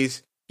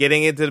penalties,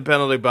 getting into the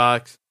penalty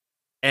box,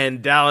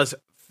 and Dallas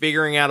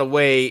figuring out a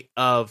way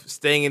of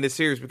staying in the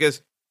series,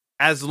 because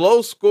as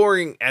low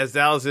scoring as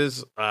Dallas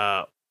is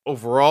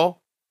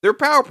overall, their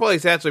power play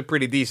is actually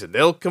pretty decent.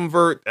 They'll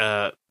convert.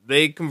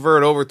 They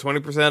convert over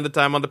 20% of the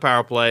time on the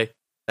power play.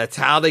 That's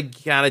how they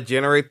kind of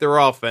generate their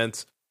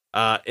offense.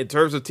 In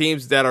terms of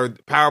teams that are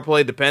power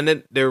play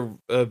dependent, they're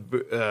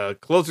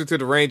closer to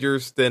the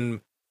Rangers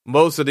than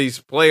most of these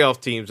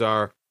playoff teams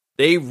are.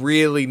 They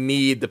really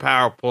need the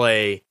power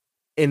play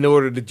in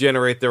order to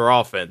generate their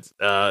offense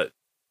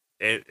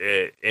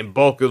in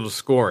bulk of the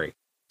scoring.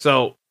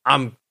 So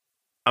I'm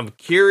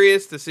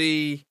curious to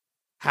see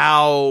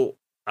how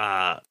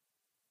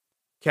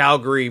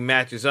Calgary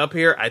matches up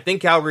here. I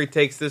think Calgary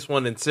takes this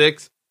one in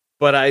 6,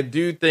 but I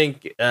do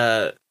think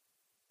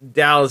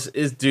Dallas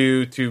is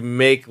due to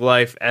make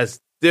life as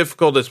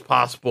difficult as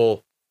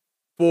possible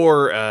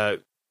for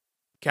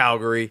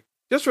Calgary,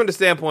 just from the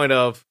standpoint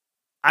of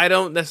I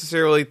don't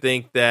necessarily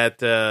think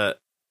that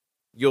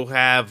you'll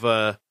have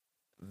that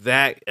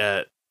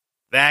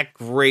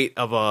great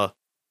of a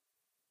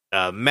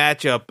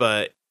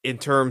matchup in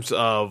terms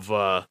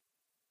of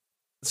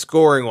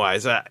scoring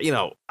wise.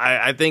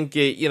 I think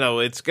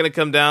it's going to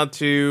come down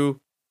to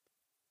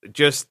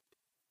just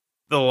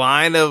the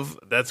line of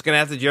that's going to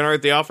have to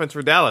generate the offense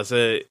for Dallas.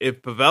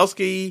 If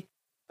Pavelski,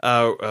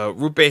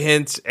 Rupe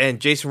Hintz,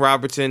 and Jason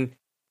Robertson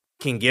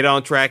can get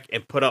on track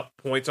and put up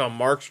points on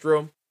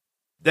Markstrom,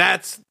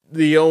 that's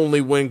the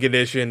only win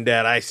condition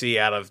that I see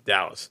out of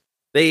Dallas.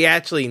 They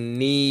actually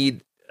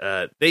need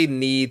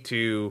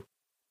to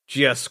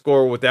just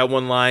score with that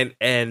one line,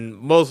 and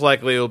most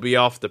likely it'll be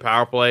off the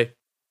power play.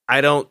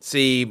 I don't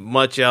see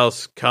much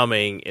else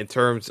coming in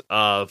terms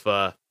of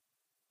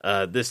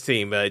this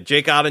team.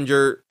 Jake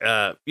Ottinger,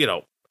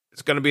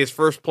 it's going to be his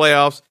first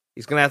playoffs.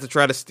 He's going to have to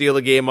try to steal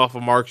a game off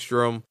of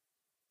Markstrom.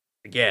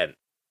 Again,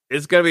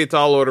 it's going to be a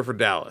tall order for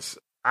Dallas.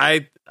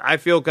 I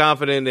feel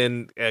confident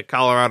in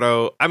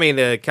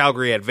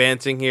Calgary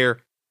advancing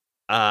here.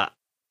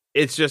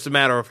 It's just a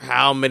matter of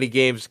how many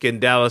games can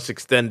Dallas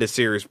extend the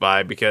series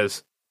by,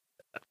 because,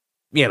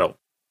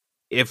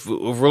 if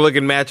we're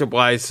looking matchup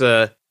wise,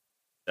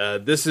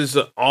 this is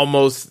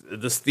almost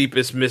the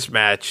steepest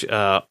mismatch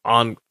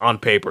on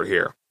paper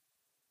here.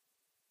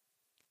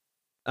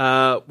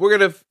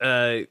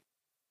 We're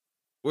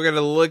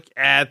gonna look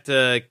at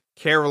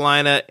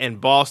Carolina and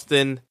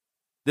Boston.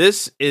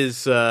 This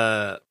is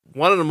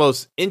one of the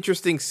most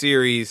interesting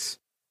series,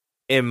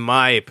 in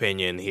my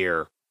opinion,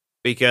 here,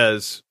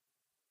 because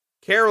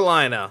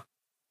Carolina,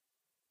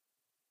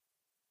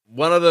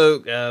 one of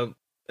the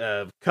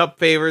Cup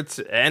favorites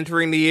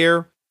entering the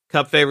year,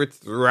 Cup favorites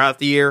throughout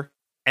the year,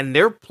 and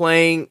they're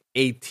playing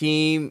a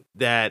team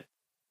that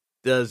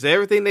does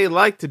everything they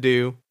like to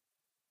do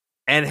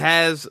and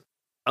has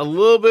a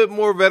little bit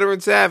more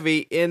veteran savvy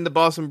in the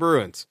Boston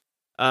Bruins.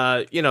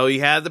 You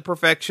had the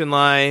perfection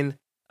line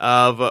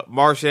of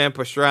Marchand,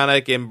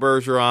 Pastrnak, and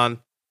Bergeron.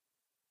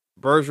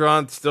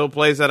 Bergeron still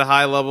plays at a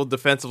high level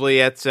defensively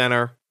at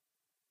center.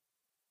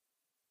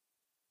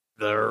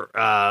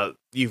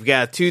 You've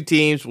got two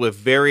teams with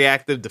very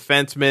active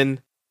defensemen.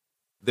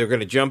 They're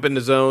going to jump in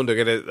the zone.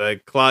 They're going to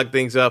clog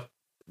things up.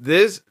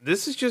 This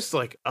is just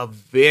like a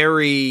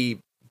very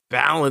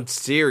balanced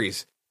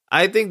series.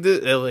 I think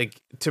that,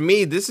 to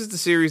me, this is the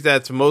series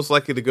that's most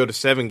likely to go to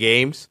 7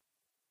 games.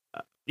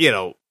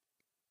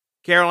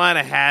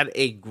 Carolina had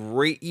a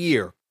great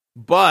year,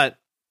 but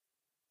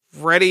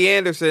Freddie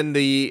Anderson,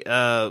 the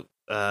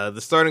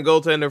starting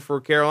goaltender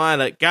for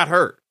Carolina, got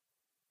hurt,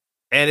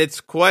 and it's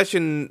a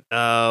question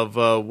of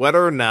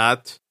whether or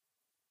not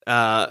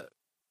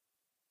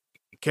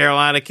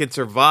Carolina can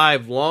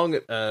survive long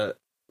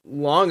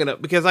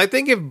enough. Because I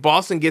think if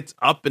Boston gets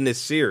up in this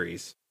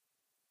series,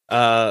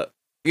 it's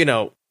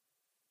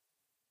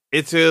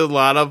a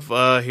lot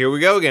of here we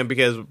go again,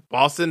 because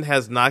Boston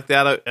has knocked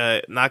out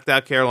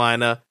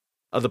Carolina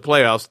of the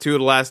playoffs 2 of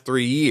the last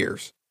 3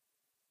 years.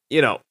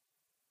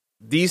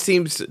 These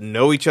teams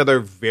know each other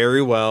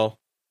very well.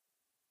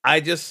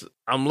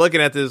 I'm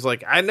looking at this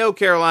I know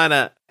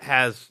Carolina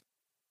has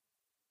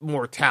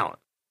more talent.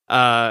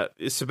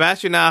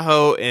 Sebastian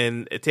Aho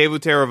and Teuvo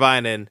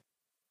Teravainen,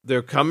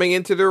 they're coming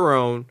into their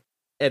own,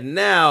 And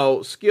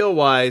now,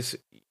 skill-wise,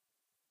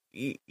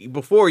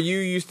 before you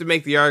used to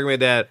make the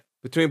argument that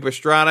between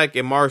Pastrnak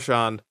and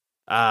Marchand,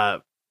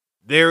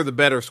 they're the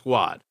better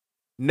squad.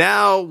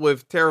 Now,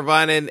 with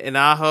Teravainen and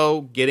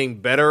Aho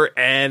getting better,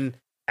 and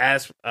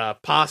as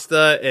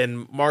Pasta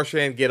and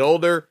Marchand get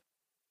older,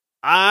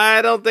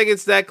 I don't think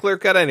it's that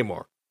clear-cut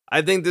anymore.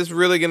 I think this is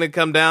really going to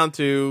come down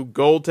to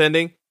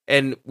goaltending,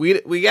 and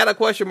we got a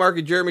question mark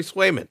at Jeremy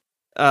Swayman.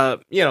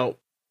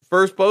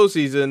 First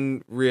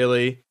postseason,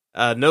 really.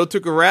 No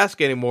Tuukka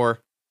Rask anymore.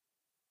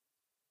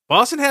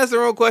 Boston has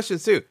their own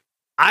questions, too.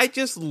 I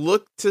just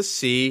look to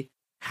see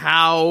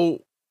how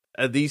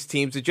these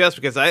teams adjust,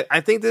 because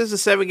I think this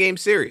is a 7-game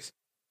series.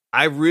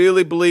 I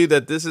really believe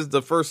that this is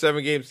the first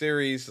 7-game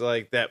series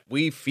that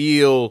we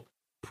feel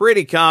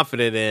pretty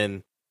confident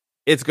in.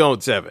 It's going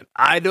 7.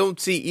 I don't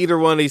see either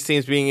one of these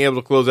teams being able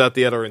to close out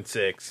the other in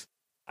 6.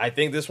 I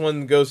think this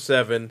one goes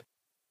 7.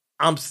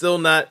 I'm still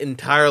not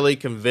entirely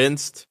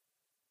convinced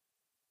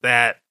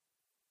that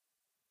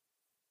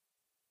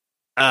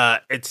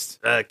it's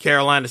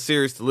Carolina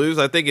series to lose.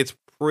 I think it's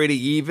pretty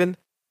even.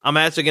 I'm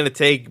actually going to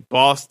take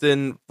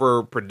Boston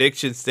for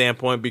prediction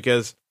standpoint,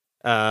 because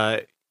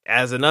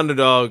as an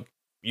underdog,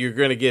 you're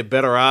going to get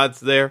better odds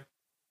there.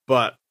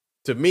 But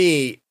to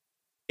me,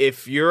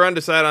 if you're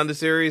undecided on the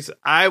series,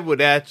 I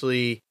would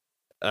actually,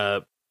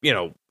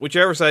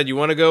 whichever side you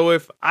want to go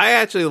with, I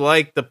actually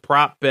like the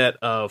prop bet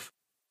of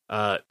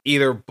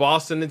either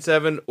Boston in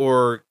 7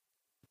 or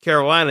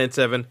Carolina in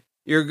 7.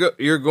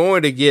 You're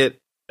going to get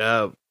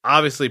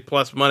obviously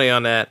plus money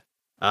on that.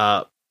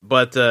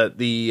 But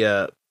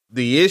the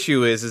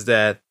issue is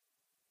that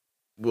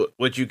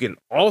what you can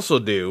also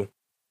do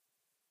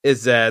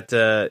is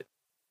that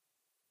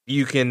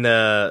you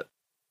can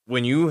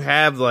when you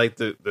have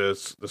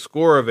the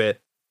score of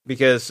it,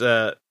 because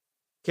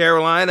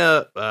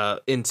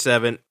Carolina in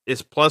 7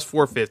 is plus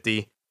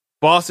 450,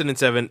 Boston in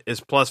 7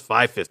 is plus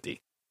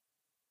 550.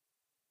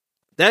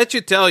 That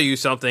should tell you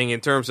something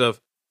in terms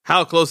of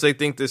how close they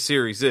think this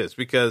series is,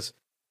 because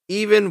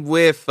even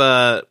with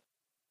some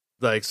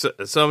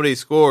of these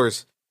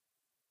scores,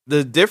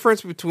 the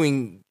difference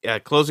between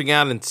closing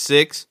out in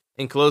 6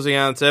 and closing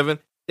out in 7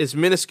 is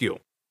minuscule.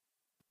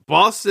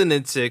 Boston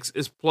in 6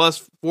 is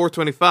plus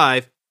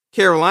 425.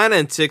 Carolina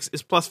in 6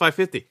 is plus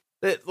 550.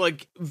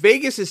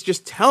 Vegas is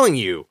just telling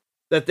you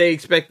that they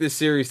expect this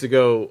series to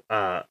go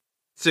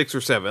 6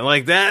 or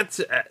 7.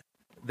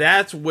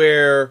 That's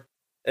where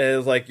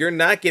you're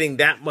not getting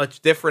that much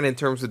different in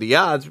terms of the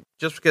odds,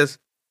 just because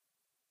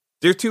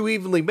they're too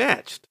evenly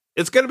matched.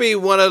 It's going to be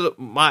one of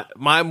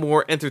my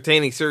more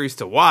entertaining series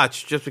to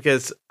watch, just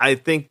because I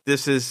think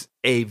this is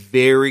a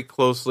very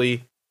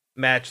closely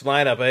matched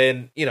lineup.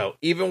 And,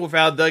 even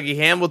without Dougie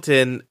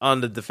Hamilton on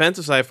the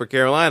defensive side for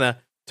Carolina,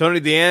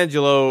 Tony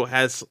DeAngelo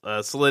has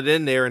slid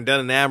in there and done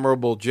an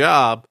admirable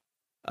job.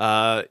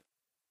 I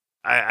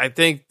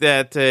think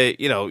that,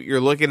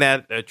 you're looking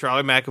at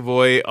Charlie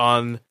McAvoy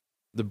on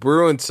the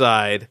Bruins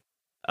side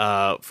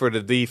for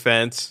the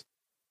defense.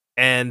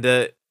 And,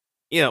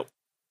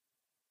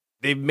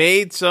 they've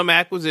made some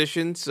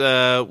acquisitions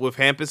with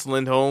Hampus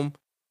Lindholm.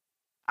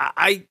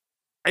 I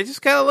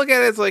just kind of look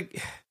at it as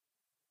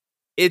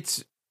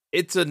it's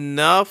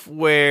enough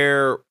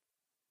where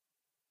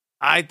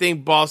I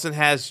think Boston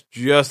has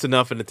just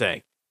enough in the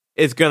tank.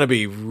 It's going to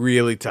be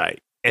really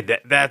tight. And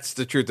that's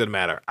the truth of the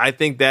matter. I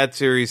think that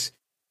series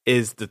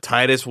is the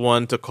tightest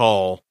one to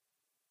call.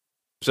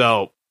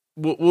 So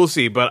we'll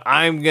see. But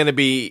I'm going to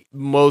be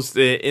most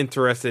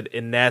interested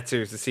in that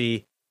series to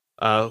see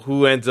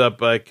who ends up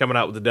coming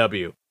out with the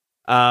W.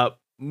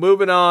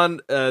 Moving on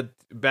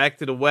back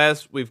to the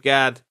West, we've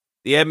got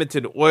the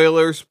Edmonton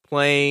Oilers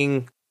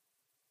playing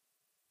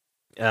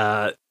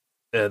the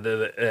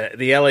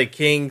LA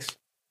Kings.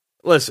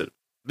 Listen,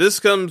 this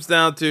comes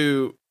down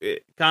to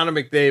Connor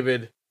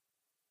McDavid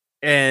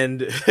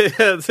and Leon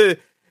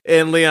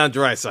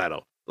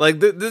Draisaitl.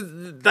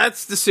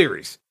 That's the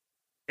series.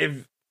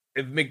 If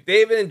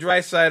McDavid and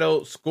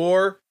Draisaitl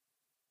score,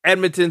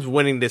 Edmonton's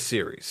winning this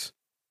series.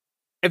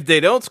 If they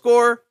don't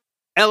score,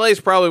 LA's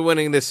probably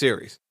winning this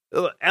series.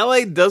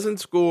 LA doesn't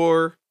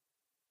score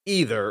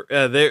either.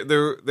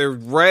 They're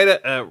right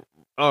at,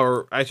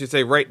 or I should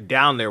say, right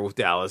down there with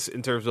Dallas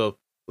in terms of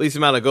least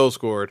amount of goals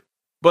scored.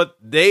 But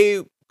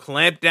they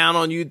clamp down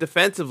on you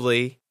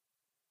defensively,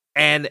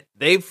 and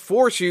they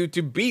force you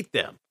to beat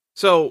them.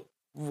 So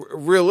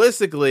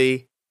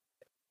realistically,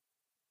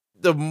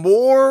 the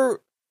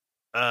more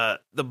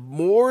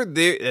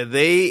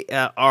they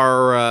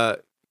are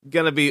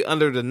going to be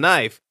under the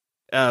knife.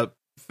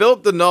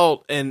 Philip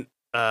Denault and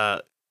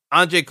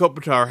Andrei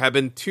Kopitar have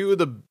been two of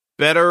the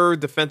better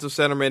defensive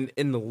centermen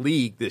in the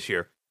league this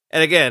year.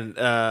 And again,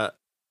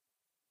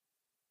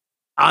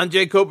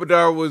 Andrei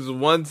Kopitar was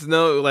once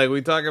known,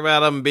 we talk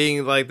about him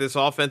being this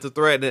offensive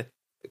threat. And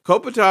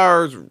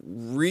Kopitar's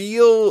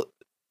real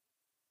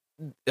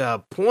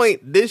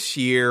point this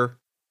year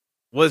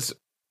was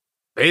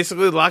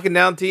basically locking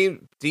down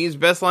team's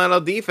best line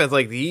of defense.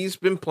 He's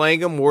been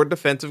playing a more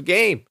defensive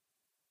game.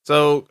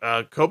 So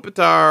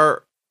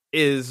Kopitar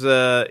is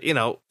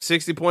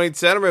 60-point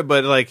centerman,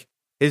 but like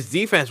his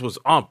defense was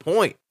on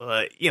point.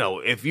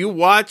 If you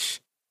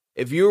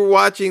were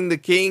watching the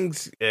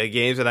Kings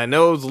games, and I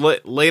know it was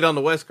late on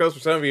the West Coast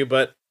for some of you,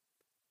 but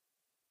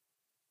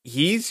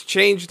he's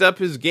changed up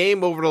his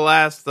game over the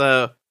last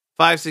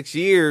 5-6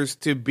 years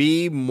to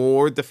be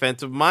more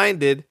defensive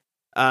minded.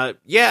 And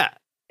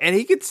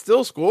he could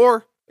still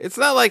score. It's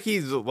not like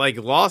he's like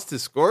lost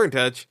his scoring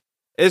touch.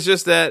 It's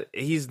just that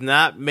he's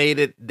not made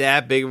it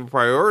that big of a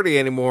priority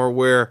anymore,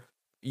 where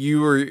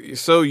you were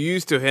so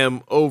used to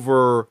him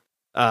over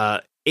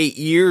 8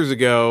 years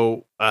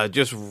ago,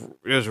 just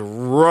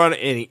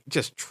running,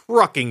 just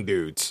trucking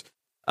dudes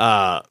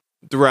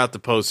throughout the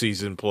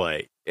postseason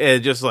play.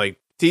 And just like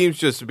teams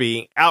just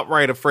being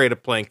outright afraid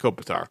of playing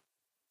Kopitar.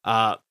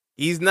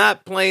 He's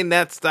not playing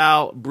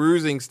that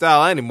bruising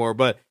style anymore,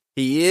 but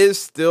he is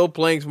still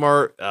playing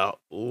smart,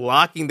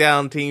 locking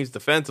down teams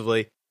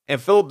defensively. And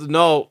Philip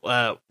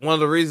Danault, one of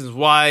the reasons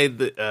why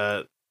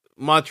the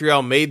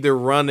Montreal made their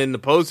run in the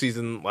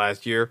postseason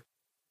last year,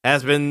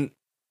 has been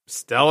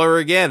stellar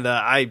again.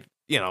 I'm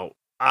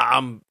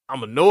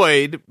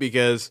annoyed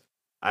because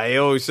I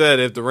always said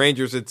if the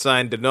Rangers had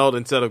signed Danault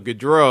instead of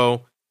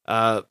Gaudreau,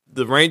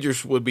 the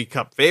Rangers would be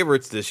Cup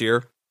favorites this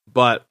year.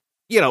 But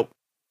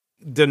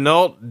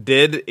Danault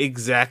did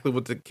exactly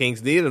what the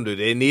Kings needed him to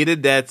do. They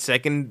needed that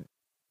second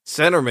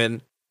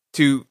centerman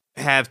to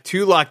have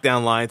two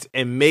lockdown lines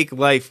and make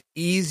life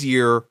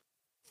easier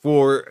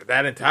for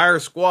that entire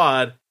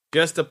squad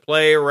just to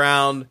play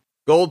around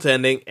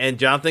goaltending. And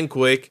Jonathan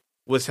Quick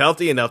was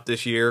healthy enough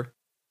this year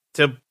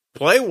to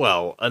play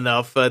well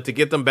enough to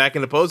get them back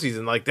in the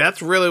postseason. Like,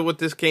 that's really what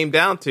this came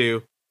down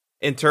to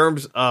in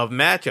terms of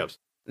matchups.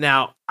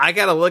 Now, I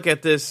got to look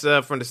at this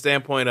from the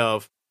standpoint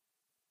of,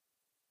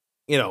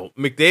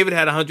 McDavid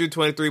had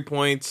 123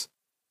 points.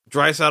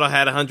 Draisaitl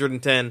had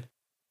 110.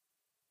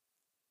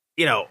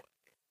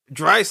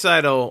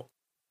 Draisaitl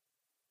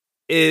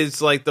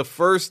is like the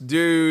first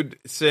dude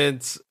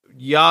since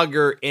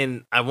Jagr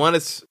in, I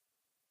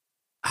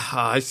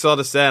saw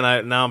the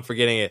stat, now I'm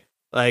forgetting it.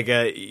 Like,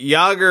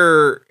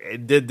 Jagr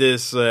did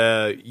this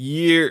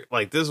year,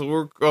 like this,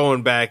 we're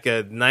going back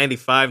at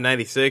 95,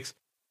 96,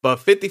 but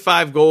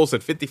 55 goals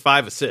and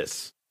 55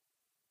 assists.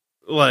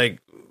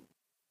 Like,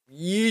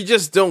 you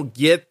just don't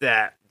get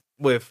that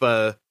with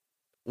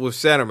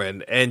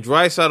centerman, and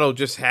Draisaitl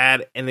just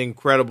had an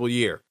incredible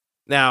year.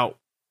 Now,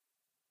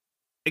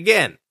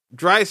 again,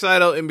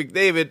 Draisaitl and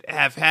McDavid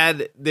have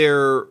had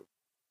the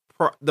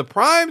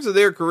primes of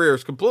their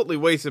careers completely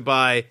wasted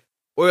by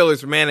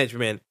Oilers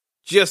management,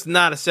 just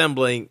not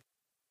assembling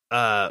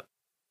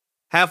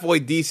halfway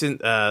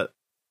decent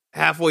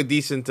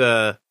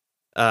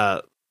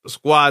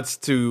squads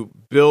to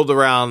build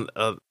around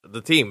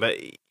the team. But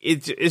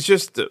it's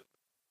just a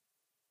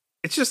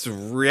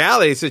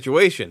reality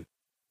situation.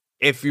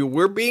 If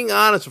we're being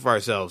honest with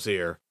ourselves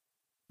here,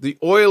 the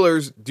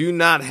Oilers do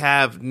not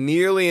have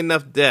nearly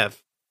enough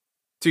depth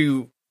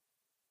to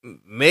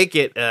make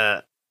it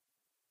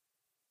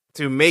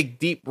to make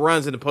deep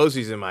runs in the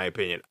postseason, in my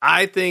opinion.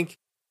 I think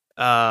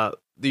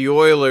the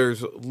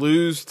Oilers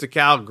lose to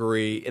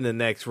Calgary in the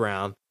next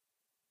round.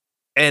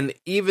 And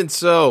even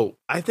so,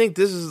 I think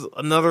this is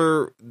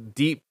another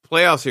deep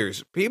playoff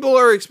series. People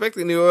are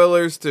expecting the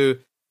Oilers to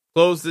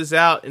close this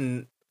out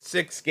in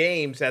 6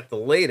 games at the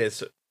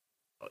latest.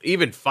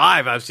 Even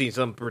 5, I've seen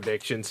some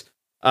predictions.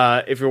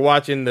 If you're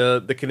watching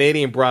the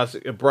Canadian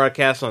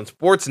broadcast on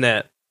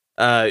Sportsnet,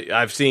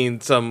 I've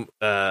seen some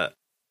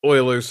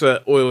Oilers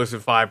in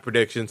 5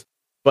 predictions.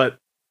 But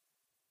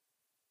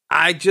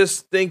I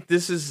just think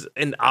this is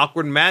an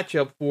awkward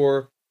matchup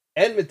for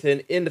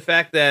Edmonton in the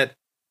fact that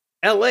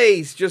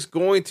LA's just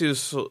going to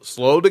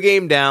slow the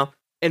game down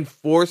and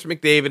force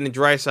McDavid and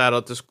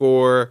Draisaitl to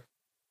score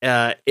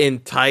in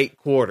tight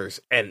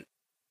quarters. And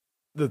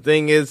the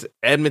thing is,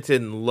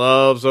 Edmonton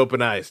loves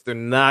open ice. They're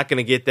not going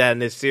to get that in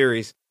this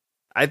series.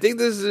 I think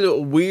this is a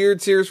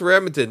weird series for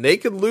Edmonton. They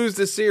could lose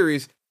this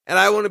series, and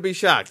I wouldn't be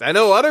shocked. I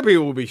know other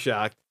people will be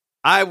shocked.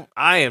 I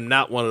am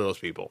not one of those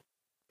people.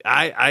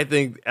 I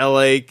think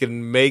LA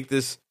can make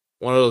this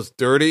one of those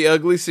dirty,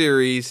 ugly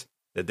series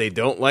that they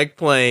don't like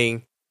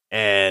playing,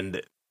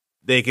 and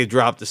they could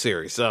drop the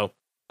series. So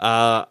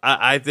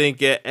I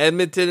think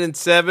Edmonton in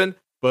 7,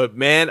 but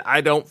man,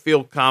 I don't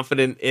feel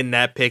confident in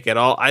that pick at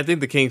all. I think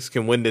the Kings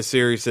can win this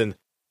series, and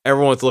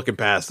everyone's looking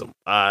past them.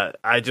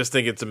 I just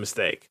think it's a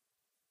mistake.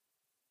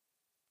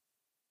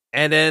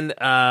 And then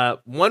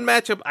one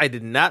matchup I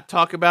did not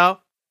talk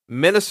about,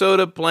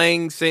 Minnesota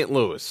playing St.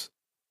 Louis.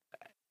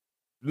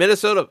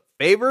 Minnesota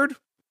favored?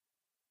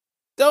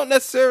 Don't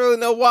necessarily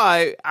know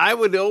why. I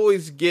would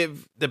always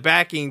give the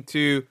backing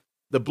to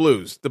the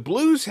Blues. The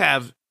Blues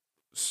have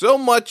so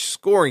much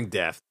scoring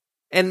depth.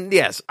 And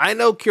yes, I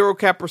know Kirill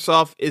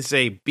Kaprizov is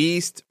a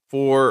beast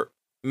for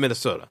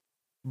Minnesota.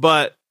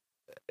 But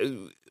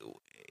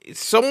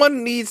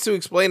someone needs to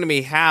explain to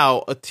me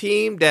how a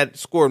team that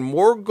scored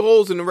more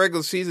goals in the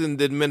regular season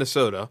than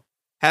Minnesota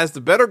has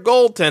the better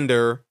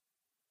goaltender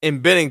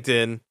in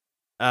Binnington.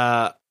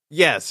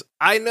 Yes,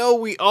 I know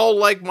we all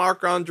like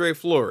Marc-Andre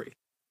Fleury,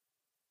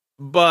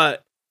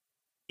 But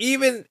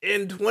even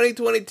in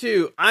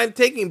 2022, I'm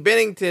taking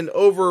Binnington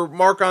over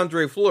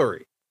Marc-Andre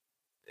Fleury.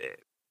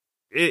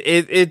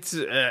 It's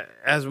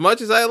as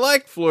much as I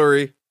like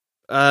Fleury,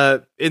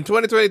 in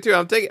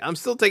 2022, I'm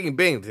still taking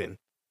Binnington.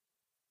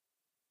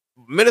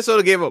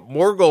 Minnesota gave up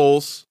more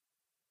goals,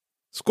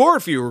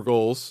 scored fewer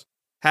goals,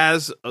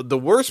 has the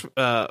worst.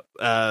 They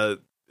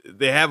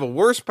have a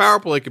worse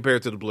power play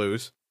compared to the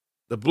Blues.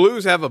 The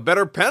Blues have a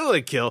better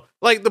penalty kill.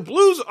 Like, the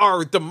Blues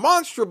are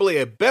demonstrably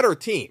a better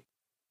team.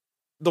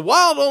 The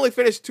Wild only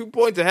finished 2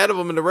 points ahead of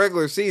them in the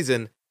regular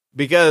season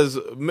because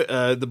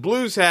the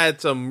Blues had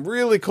some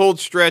really cold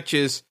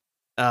stretches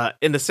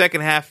in the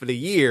second half of the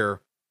year,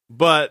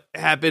 but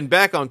have been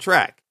back on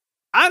track.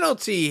 I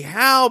don't see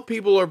how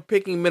people are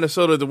picking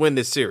Minnesota to win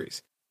this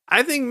series.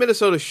 I think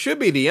Minnesota should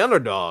be the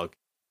underdog.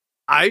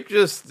 I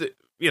just,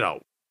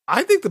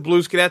 I think the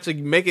Blues could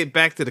actually make it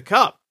back to the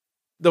Cup.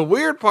 The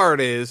weird part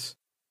is,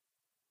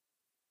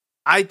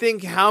 I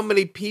think how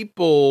many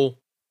people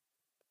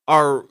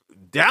are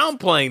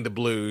downplaying the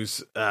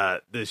Blues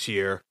this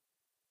year.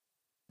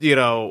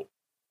 Tarasenko,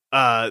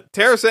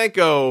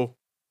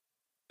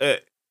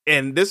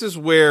 and this is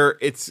where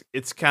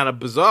it's kind of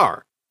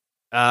bizarre.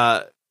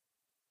 Vladimir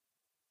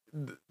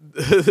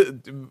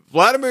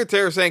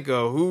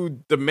Tarasenko,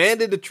 who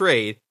demanded a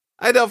trade,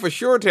 I thought for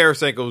sure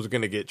Tarasenko was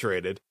going to get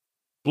traded.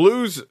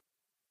 Blues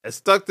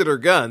stuck to their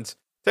guns.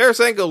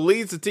 Tarasenko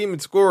leads the team in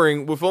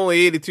scoring with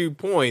only 82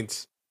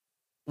 points,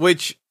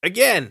 which,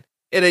 again,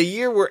 in a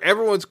year where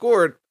everyone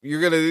scored,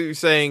 you're going to be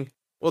saying,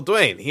 well,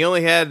 Dwayne, he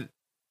only had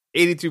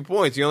 82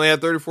 points. He only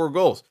had 34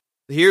 goals.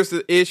 Here's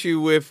the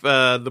issue with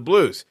the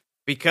Blues.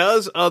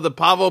 Because of the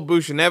Pavel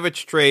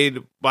Buchnevich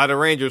trade by the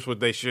Rangers, which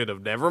they should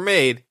have never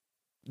made,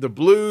 the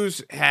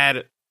Blues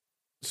had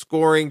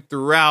scoring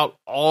throughout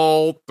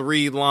all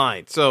three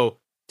lines. So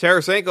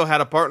Tarasenko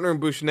had a partner in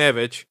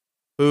Buchnevich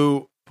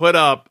who put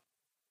up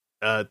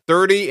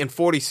 30 and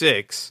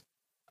 46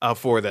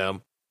 for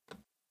them.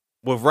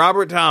 With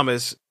Robert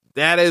Thomas,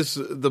 that is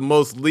the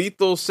most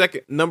lethal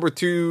number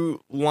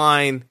two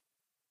line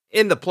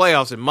in the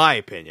playoffs, in my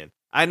opinion.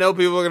 I know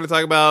people are going to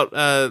talk about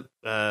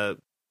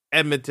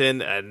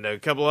Edmonton and a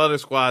couple other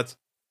squads.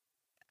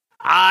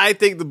 I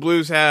think the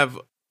Blues have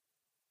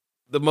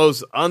the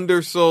most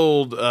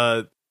undersold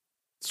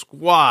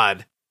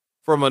squad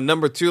from a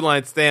number two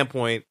line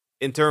standpoint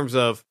in terms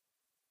of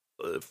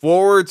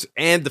forwards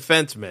and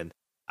defensemen.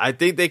 I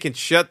think they can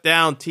shut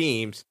down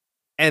teams.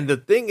 And the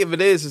thing of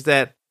it is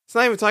that it's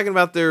not even talking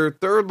about their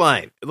third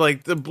line.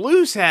 Like, the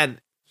Blues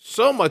had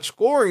so much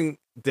scoring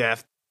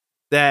depth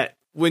that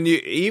when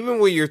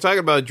you're talking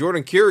about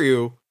Jordan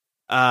Kyrou,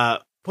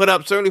 put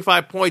up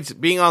 75 points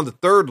being on the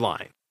third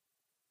line.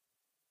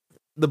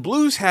 The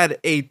Blues had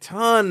a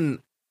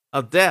ton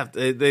of depth.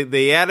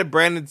 They added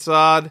Brandon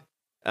Saad.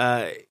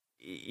 I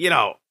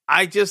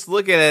just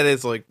look at it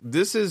as like,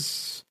 this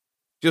is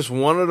just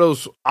one of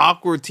those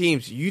awkward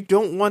teams you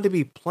don't want to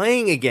be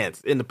playing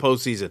against in the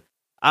postseason.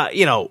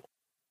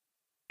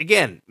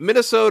 Again,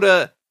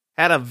 Minnesota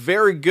had a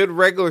very good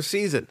regular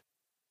season.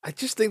 I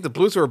just think the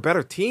Blues are a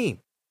better team.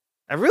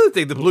 I really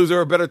think the Blues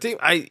are a better team.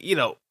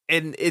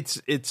 And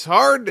it's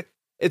hard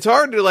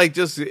to like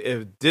just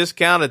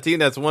discount a team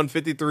that's won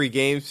 53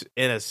 games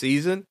in a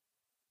season,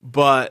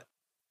 but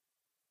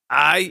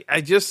I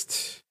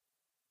just,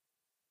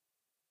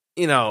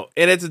 and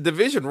it's a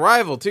division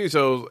rival too.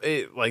 So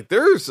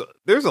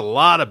there's a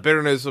lot of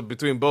bitterness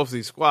between both of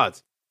these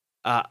squads.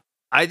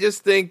 I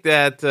just think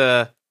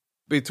that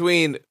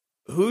between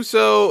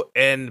Husso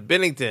and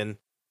Binnington,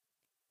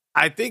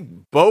 I think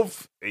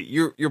both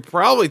you're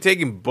probably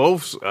taking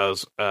both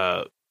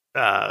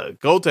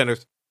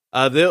goaltenders.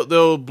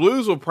 The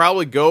Blues will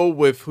probably go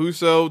with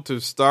Husso to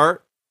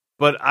start,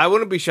 but I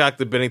wouldn't be shocked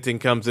if Binnington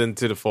comes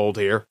into the fold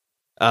here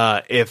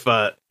if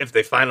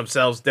they find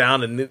themselves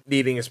down and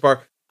needing a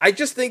spark. I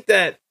just think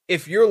that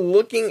if you're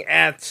looking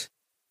at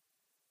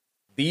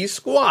these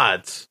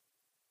squads,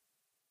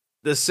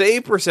 the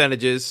save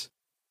percentages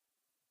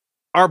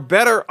are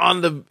better on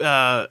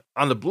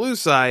the Blues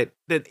side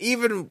than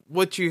even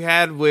what you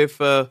had with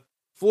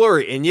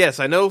Fleury. And yes,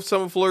 I know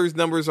some of Fleury's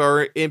numbers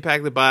are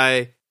impacted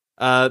by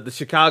the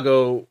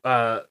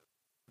Chicago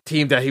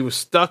team that he was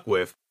stuck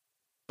with.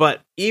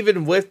 But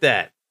even with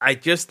that, I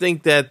just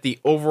think that the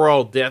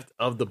overall depth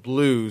of the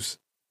Blues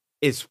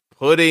is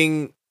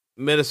putting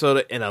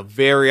Minnesota in a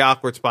very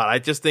awkward spot. I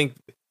just think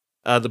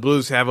the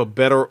Blues have a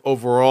better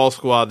overall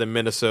squad than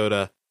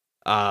Minnesota.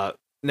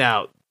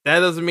 Now, that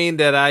doesn't mean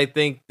that I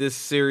think this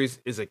series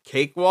is a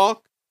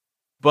cakewalk,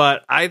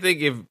 but I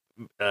think if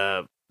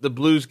the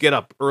Blues get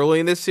up early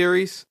in this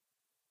series,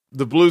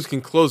 the Blues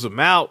can close them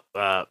out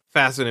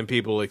faster than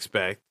people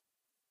expect.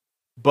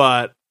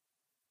 But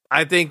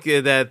I think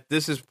that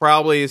this is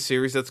probably a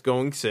series that's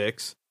going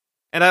 6,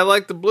 and I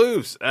like the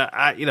Blues.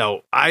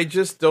 I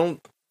just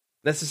don't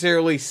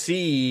necessarily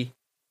see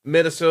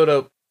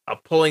Minnesota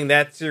pulling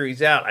that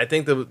series out. I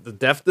think the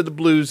depth of the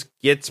Blues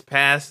gets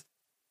past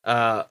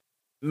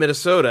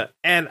Minnesota,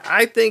 and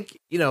I think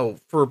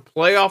for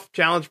playoff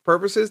challenge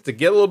purposes, to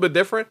get a little bit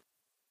different,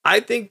 I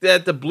think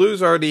that the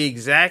Blues are the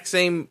exact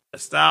same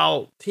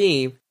style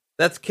team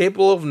that's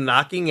capable of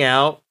knocking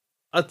out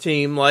a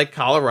team like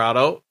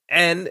Colorado,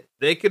 and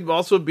they could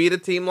also beat a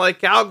team like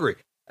Calgary.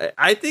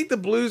 I think the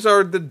Blues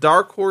are the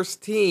dark horse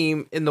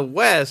team in the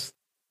West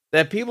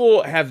that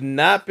people have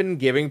not been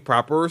giving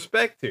proper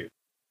respect to.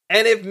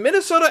 And if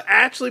Minnesota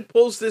actually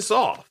pulls this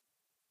off,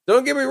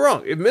 don't get me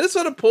wrong, if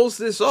Minnesota pulls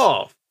this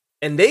off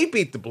and they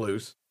beat the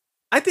Blues,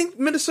 I think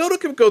Minnesota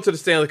can go to the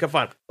Stanley Cup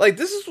final. Like,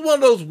 this is one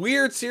of those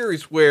weird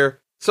series where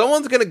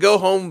someone's going to go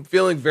home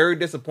feeling very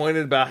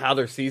disappointed about how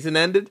their season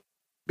ended,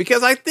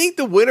 because I think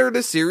the winner of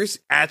the series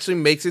actually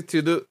makes it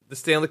to the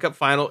Stanley Cup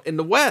final in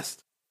the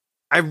West.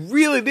 I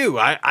really do.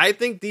 I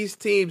think these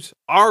teams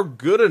are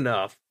good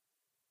enough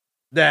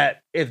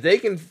that if they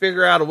can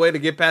figure out a way to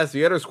get past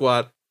the other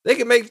squad, they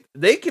can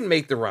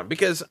make the run,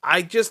 because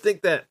I just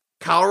think that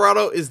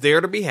Colorado is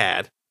there to be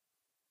had.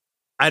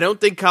 I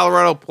don't think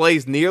Colorado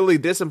plays nearly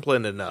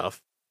disciplined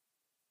enough.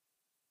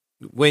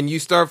 When you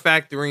start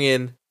factoring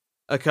in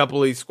a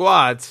couple of these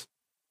squads,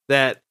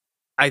 that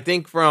I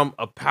think from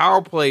a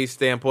power play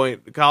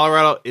standpoint,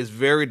 Colorado is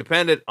very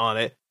dependent on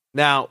it.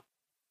 Now,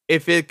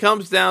 if it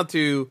comes down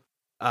to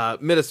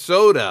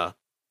Minnesota,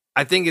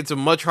 I think it's a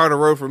much harder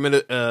road for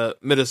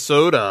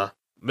Minnesota.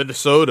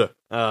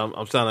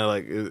 I'm sounding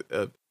like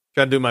trying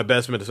to do my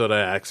best Minnesota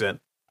accent.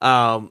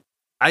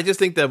 I just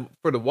think that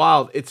for the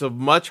Wild, it's a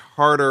much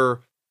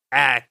harder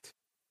act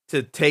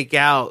to take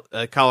out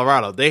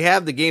Colorado. They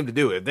have the game to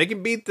do it. If they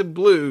can beat the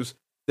Blues,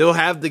 they'll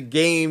have the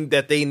game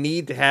that they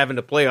need to have in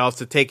the playoffs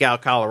to take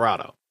out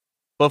Colorado.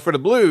 But for the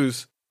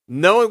Blues,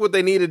 knowing what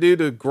they need to do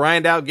to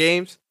grind out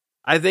games,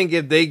 I think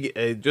if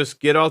they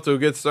just get off to a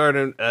good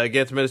start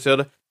against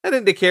Minnesota, I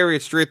think they carry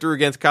it straight through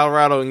against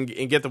Colorado and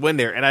get the win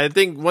there. And I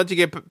think once you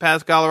get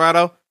past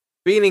Colorado,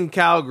 beating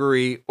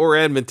Calgary or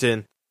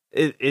Edmonton,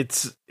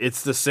 it's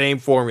the same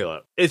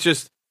formula. It's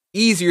just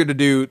easier to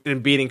do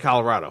than beating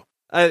Colorado.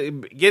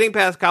 Getting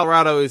past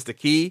Colorado is the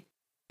key,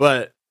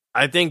 but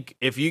I think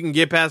if you can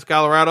get past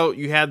Colorado,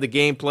 you have the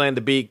game plan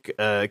to beat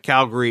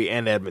Calgary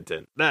and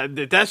Edmonton.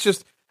 That's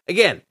just,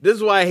 again, this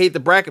is why I hate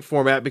the bracket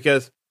format,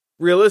 because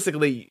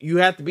realistically, you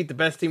have to beat the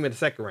best team in the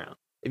second round.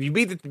 If you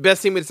beat the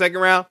best team in the second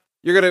round,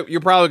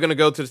 you're probably gonna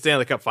go to the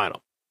Stanley Cup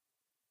final.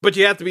 But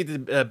you have to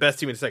beat the best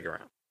team in the second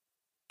round.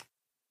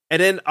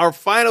 And then our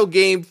final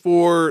game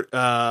for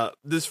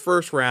this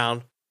first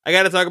round, I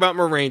got to talk about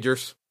my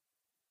Rangers.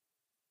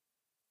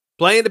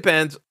 Playing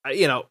depends.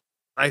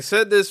 I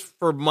said this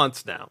for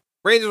months now.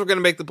 Rangers were going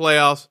to make the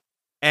playoffs,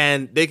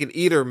 and they could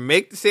either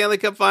make the Stanley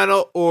Cup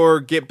final or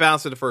get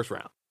bounced in the first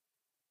round.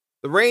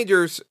 The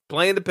Rangers,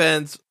 playing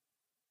depends.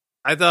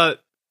 I thought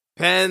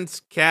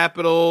Pens,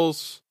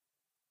 Capitals,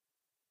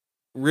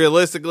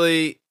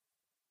 realistically,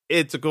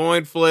 it's a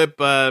coin flip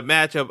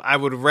matchup. I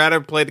would rather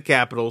play the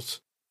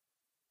Capitals,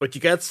 but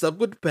you got stuck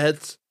with the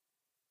Pens.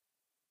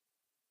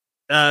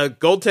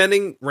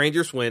 Goaltending,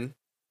 Rangers win.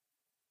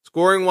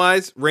 Scoring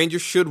wise,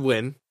 Rangers should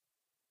win.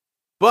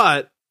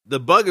 But the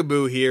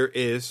bugaboo here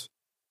is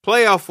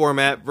playoff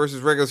format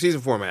versus regular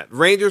season format.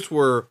 Rangers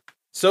were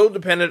so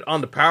dependent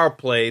on the power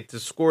play to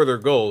score their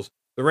goals.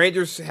 The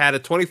Rangers had a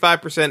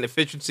 25%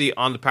 efficiency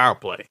on the power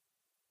play.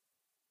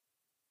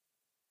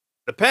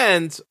 The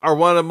Pens are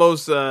one of the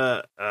most,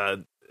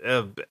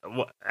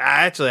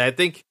 actually, I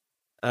think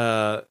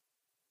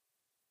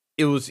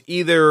it was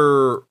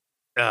either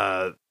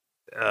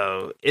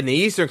in the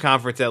Eastern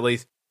Conference, at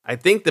least, I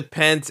think the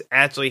Pens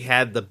actually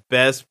had the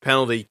best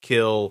penalty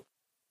kill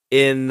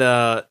in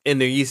the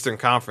Eastern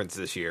Conference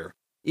this year.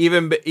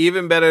 Even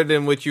better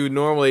than what you would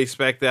normally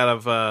expect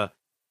out of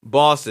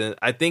Boston.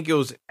 I think it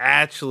was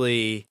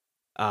actually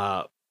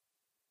I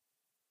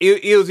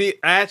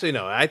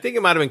think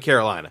it might have been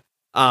Carolina.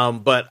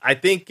 But I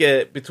think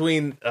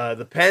between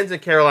the Pens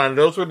and Carolina,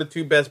 those were the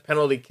two best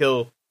penalty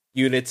kill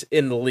units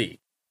in the league.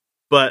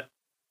 But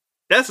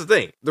that's the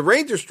thing. The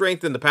Rangers'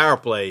 strength in the power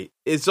play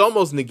is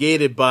almost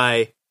negated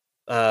by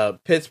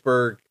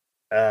Pittsburgh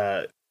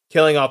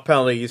killing off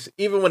penalties,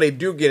 even when they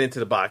do get into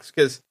the box.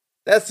 Because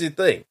that's the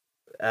thing.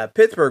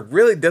 Pittsburgh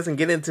really doesn't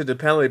get into the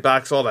penalty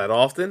box all that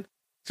often.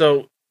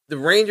 So the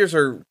Rangers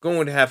are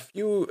going to have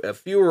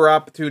fewer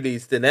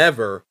opportunities than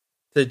ever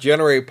to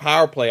generate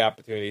power play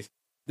opportunities.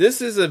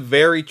 This is a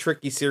very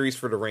tricky series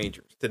for the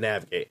Rangers to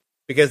navigate,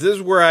 because this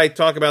is where I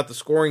talk about the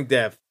scoring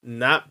depth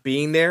not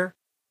being there,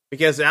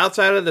 because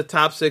outside of the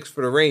top six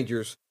for the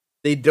Rangers,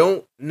 they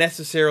don't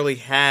necessarily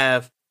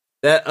have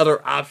that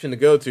other option to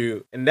go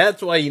to, and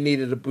that's why you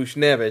needed a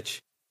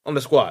Buchnevich on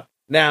the squad.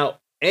 Now,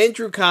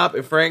 Andrew Copp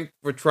and Frank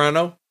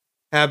Vatrano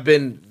have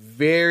been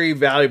very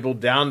valuable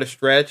down the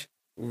stretch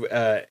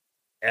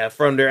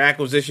from their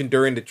acquisition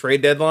during the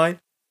trade deadline.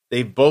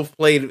 They both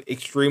played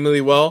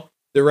extremely well.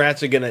 The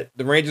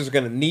Rangers are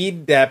gonna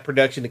need that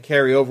production to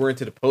carry over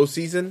into the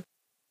postseason,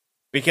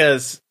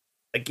 because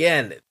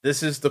again,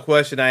 this is the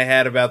question I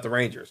had about the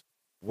Rangers: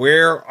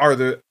 where are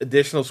the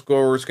additional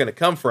scorers going to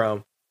come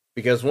from?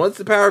 Because once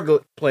the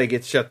power play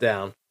gets shut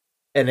down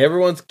and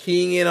everyone's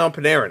keying in on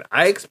Panarin,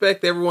 I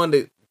expect everyone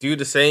to do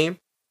the same.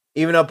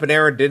 Even though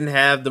Panarin didn't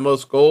have the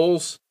most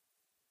goals,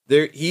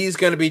 he's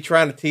going to be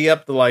trying to tee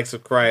up the likes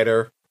of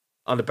Kreider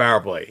on the power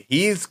play.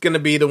 He's going to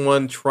be the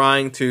one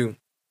trying to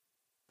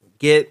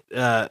get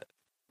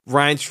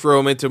Ryan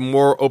Strome into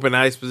more open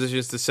ice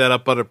positions to set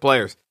up other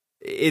players.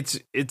 It's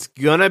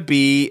going to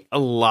be a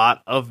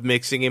lot of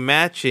mixing and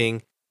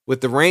matching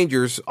with the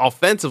Rangers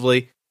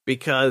offensively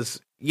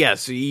because,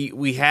 yes,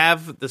 we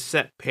have the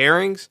set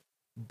pairings,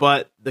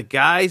 but the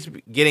guys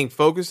getting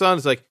focused on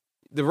is like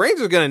the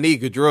Rangers are going to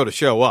need Gaudreau to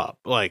show up.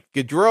 Like,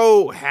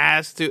 Gaudreau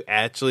has to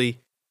actually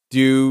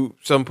do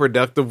some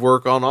productive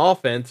work on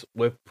offense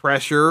with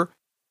pressure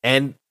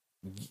and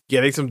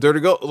getting some dirty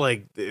goals.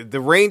 Like, the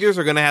Rangers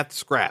are going to have to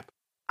scrap.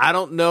 I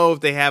don't know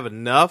if they have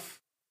enough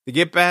to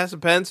get past the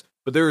Pens,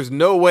 but there is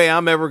no way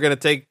I'm ever going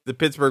to take the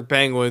Pittsburgh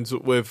Penguins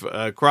with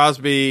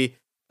Crosby,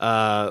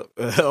 Malkin,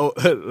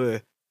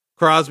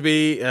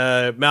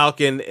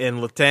 and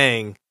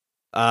Letang,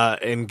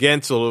 and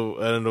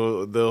Gensel,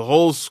 and the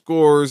whole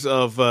scores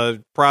of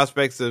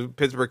prospects that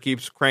Pittsburgh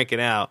keeps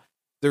cranking out.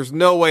 There's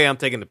no way I'm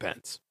taking the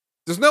Pens.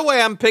 There's no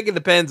way I'm picking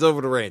the Pens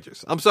over the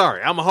Rangers. I'm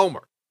sorry, I'm a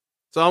homer.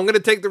 So I'm going to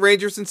take the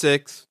Rangers in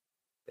 6.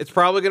 It's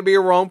probably going to be a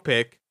wrong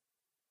pick.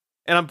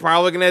 And I'm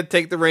probably going to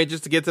take the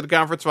Rangers to get to the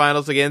conference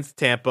finals against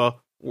Tampa.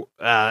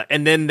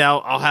 And then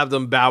I'll have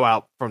them bow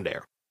out from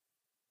there.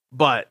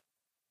 But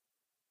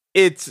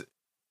it's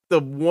the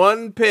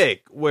one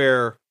pick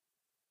where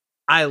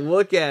I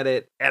look at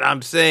it and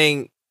I'm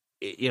saying,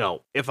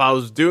 if I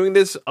was doing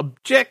this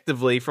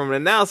objectively from an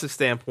analysis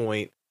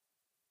standpoint,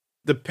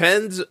 the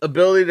Pens'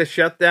 ability to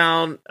shut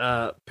down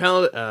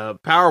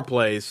power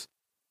plays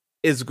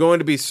is going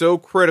to be so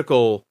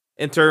critical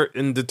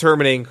in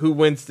determining who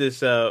wins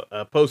this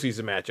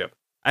postseason matchup.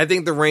 I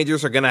think the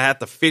Rangers are going to have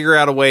to figure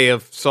out a way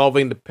of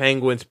solving the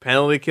Penguins'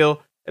 penalty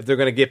kill if they're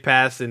going to get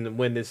past and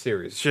win this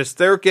series.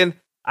 Shesterkin,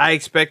 I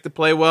expect to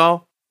play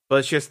well,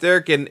 but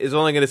Shesterkin is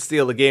only going to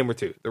steal a game or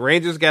two. The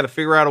Rangers got to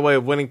figure out a way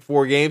of winning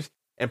 4 games,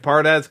 and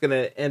part of that's going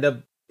to end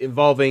up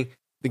involving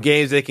the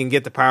games they can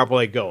get the power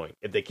play going.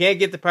 If they can't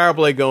get the power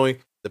play going,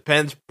 the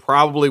Pens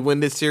probably win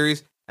this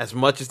series, as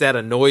much as that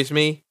annoys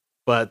me,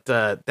 but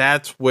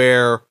that's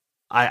where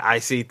I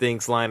see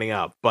things lining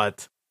up.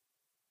 But,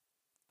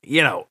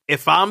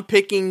 if I'm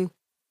picking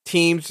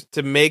teams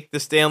to make the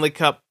Stanley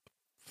Cup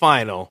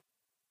final,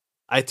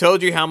 I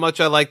told you how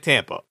much I like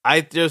Tampa.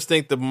 I just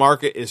think the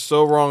market is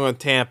so wrong on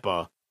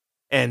Tampa,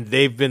 and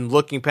they've been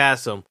looking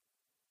past them.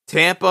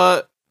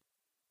 Tampa,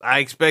 I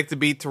expect to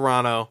beat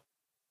Toronto.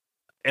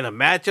 In a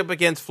matchup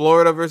against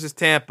Florida versus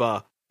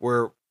Tampa,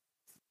 where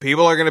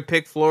people are going to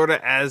pick Florida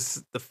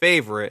as the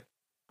favorite,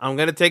 I'm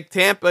going to take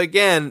Tampa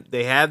again.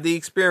 They have the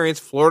experience.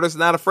 Florida's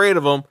not afraid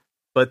of them,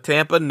 but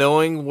Tampa,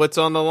 knowing what's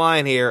on the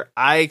line here,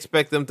 I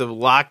expect them to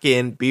lock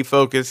in, be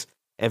focused,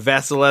 and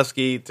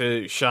Vasilevsky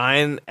to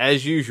shine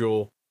as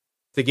usual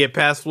to get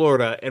past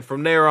Florida. And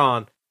from there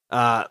on,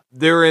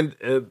 they're in,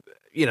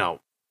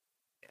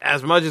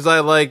 as much as I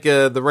like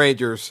the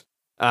Rangers,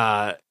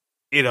 even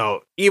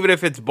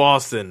if it's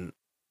Boston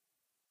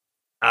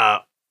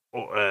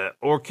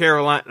or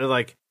Carolina,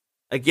 like,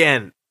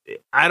 again,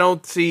 I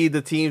don't see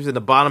the teams in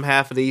the bottom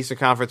half of the Eastern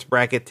Conference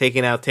bracket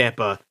taking out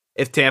Tampa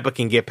if Tampa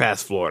can get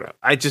past Florida.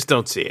 I just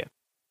don't see it.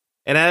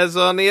 And as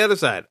on the other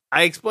side,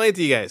 I explained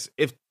to you guys,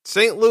 if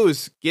St.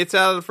 Louis gets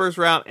out of the first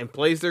round and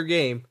plays their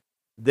game,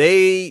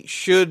 they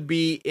should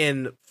be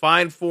in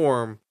fine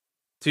form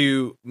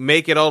to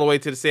make it all the way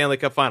to the Stanley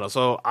Cup final.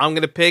 So I'm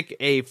going to pick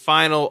a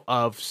final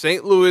of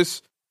St.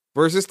 Louis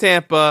versus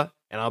Tampa,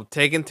 and I'm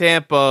taking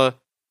Tampa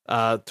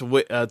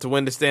to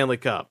win the Stanley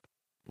Cup.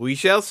 We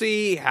shall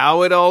see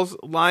how it all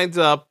lines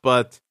up,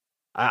 but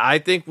I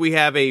think we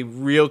have a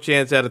real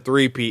chance at a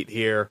three-peat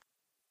here.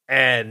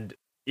 And,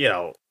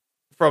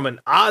 from an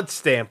odds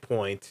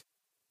standpoint,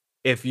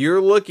 if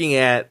you're looking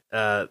at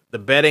the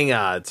betting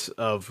odds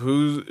of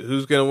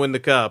who's going to win the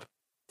Cup,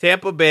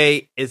 Tampa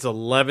Bay is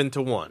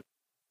 11-1.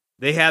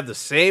 They have the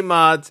same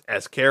odds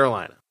as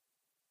Carolina.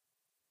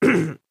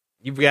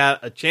 You've got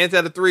a chance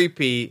at a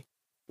three-peat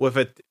with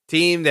a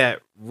team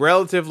that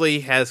relatively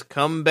has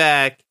come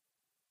back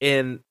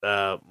in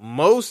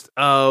most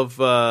of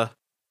the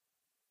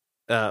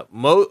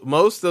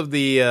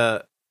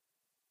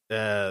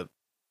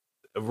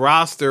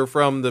roster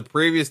from the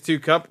previous 2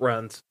 Cup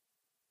runs.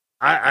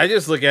 I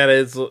just look at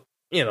it as,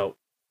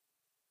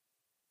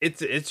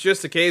 it's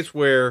just a case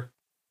where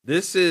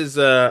this is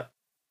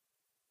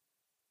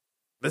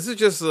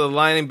just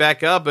lining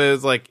back up.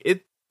 It's like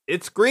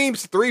it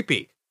screams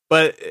three-peat,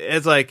 but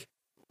it's like,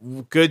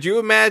 could you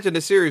imagine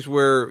a series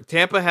where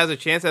Tampa has a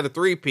chance at a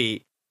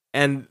three-peat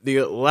and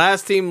the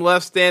last team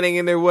left standing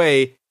in their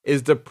way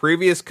is the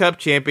previous Cup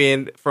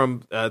champion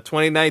from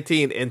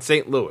 2019 in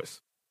St. Louis?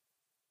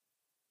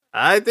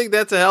 I think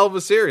that's a hell of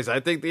a series. I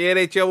think the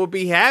NHL would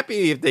be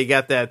happy if they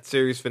got that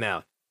series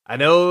finale. I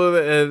know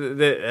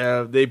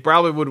that they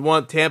probably would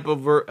want Tampa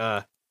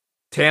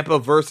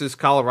versus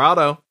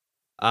Colorado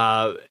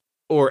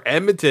or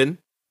Edmonton,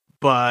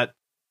 but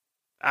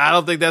I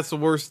don't think that's the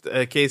worst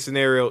case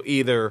scenario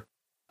either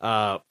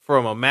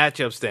from a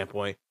matchup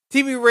standpoint.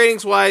 TV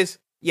ratings wise,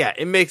 yeah,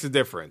 it makes a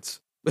difference.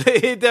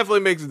 It definitely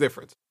makes a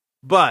difference.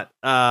 But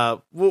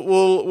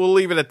we'll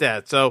leave it at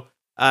that. So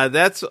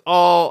that's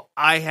all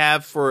I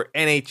have for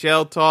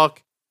NHL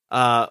talk.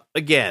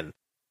 Again,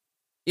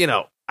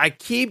 I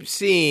keep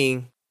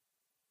seeing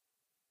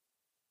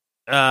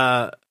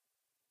I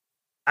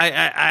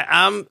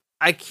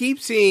keep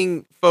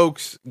seeing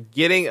folks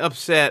getting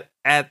upset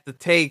at the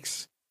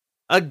takes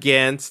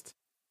against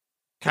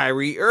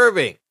Kyrie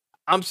Irving.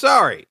 I'm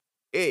sorry.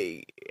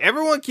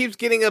 Everyone keeps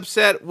getting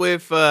upset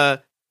with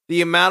the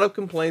amount of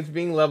complaints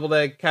being leveled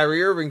at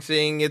Kyrie Irving,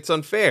 saying it's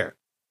unfair.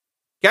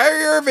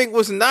 Kyrie Irving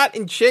was not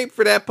in shape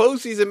for that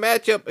postseason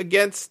matchup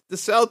against the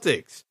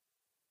Celtics.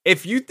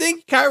 If you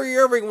think Kyrie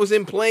Irving was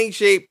in playing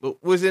shape,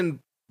 was in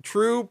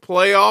true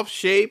playoff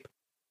shape,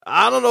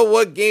 I don't know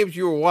what games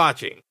you were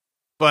watching,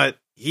 but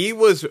he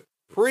was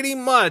pretty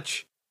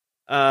much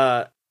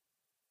not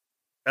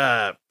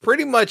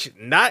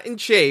in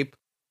shape,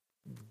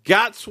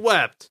 got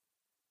swept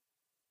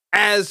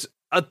as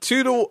a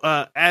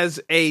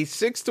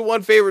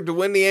 6-1 favorite to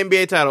win the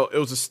NBA title. It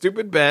was a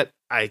stupid bet.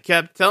 I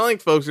kept telling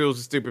folks it was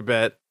a stupid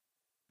bet,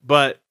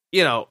 but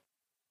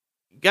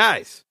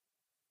guys,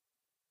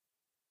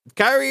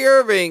 Kyrie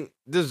Irving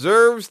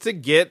deserves to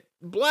get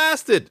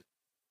blasted.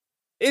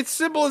 It's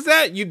simple as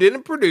that. You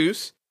didn't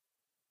produce.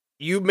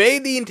 You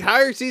made the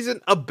entire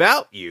season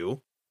about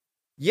you.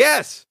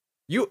 Yes,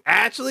 you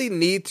actually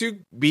need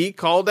to be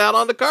called out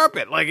on the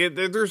carpet. Like,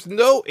 there's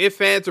no ifs,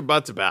 ands, or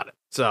buts about it.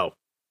 So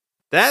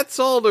that's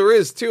all there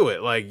is to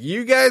it. Like,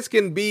 you guys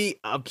can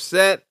be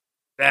upset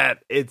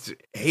that it's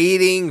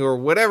hating or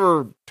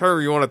whatever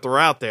term you want to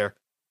throw out there.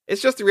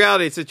 It's just the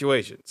reality of the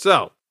situation.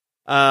 So,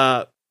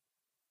 I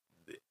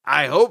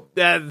hope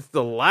that's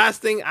the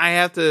last thing I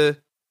have to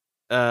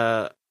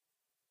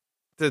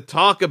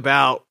talk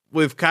about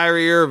with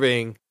Kyrie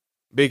Irving,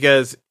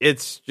 because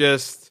it's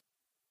just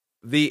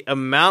the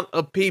amount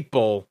of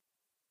people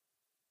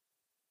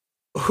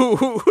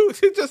who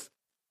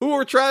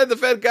are trying to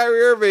defend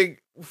Kyrie Irving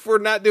for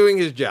not doing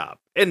his job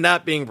and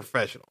not being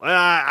professional.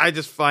 I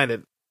just find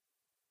it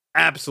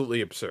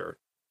absolutely absurd.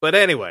 But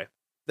anyway,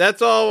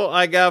 that's all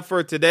I got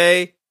for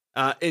today.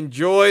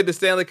 Enjoy the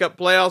Stanley Cup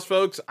playoffs,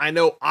 folks. I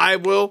know I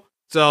will.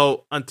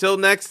 So until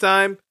next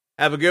time,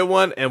 have a good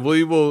one, and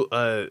we will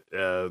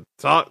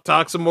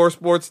talk some more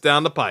sports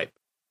down the pipe.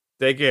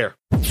 Take care.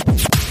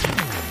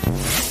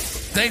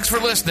 Thanks for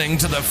listening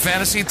to the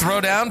Fantasy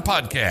Throwdown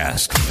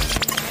Podcast.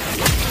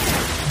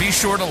 Be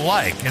sure to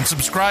like and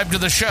subscribe to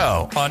the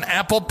show on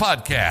Apple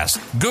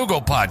Podcasts, Google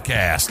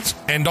Podcasts,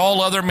 and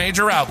all other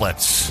major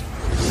outlets.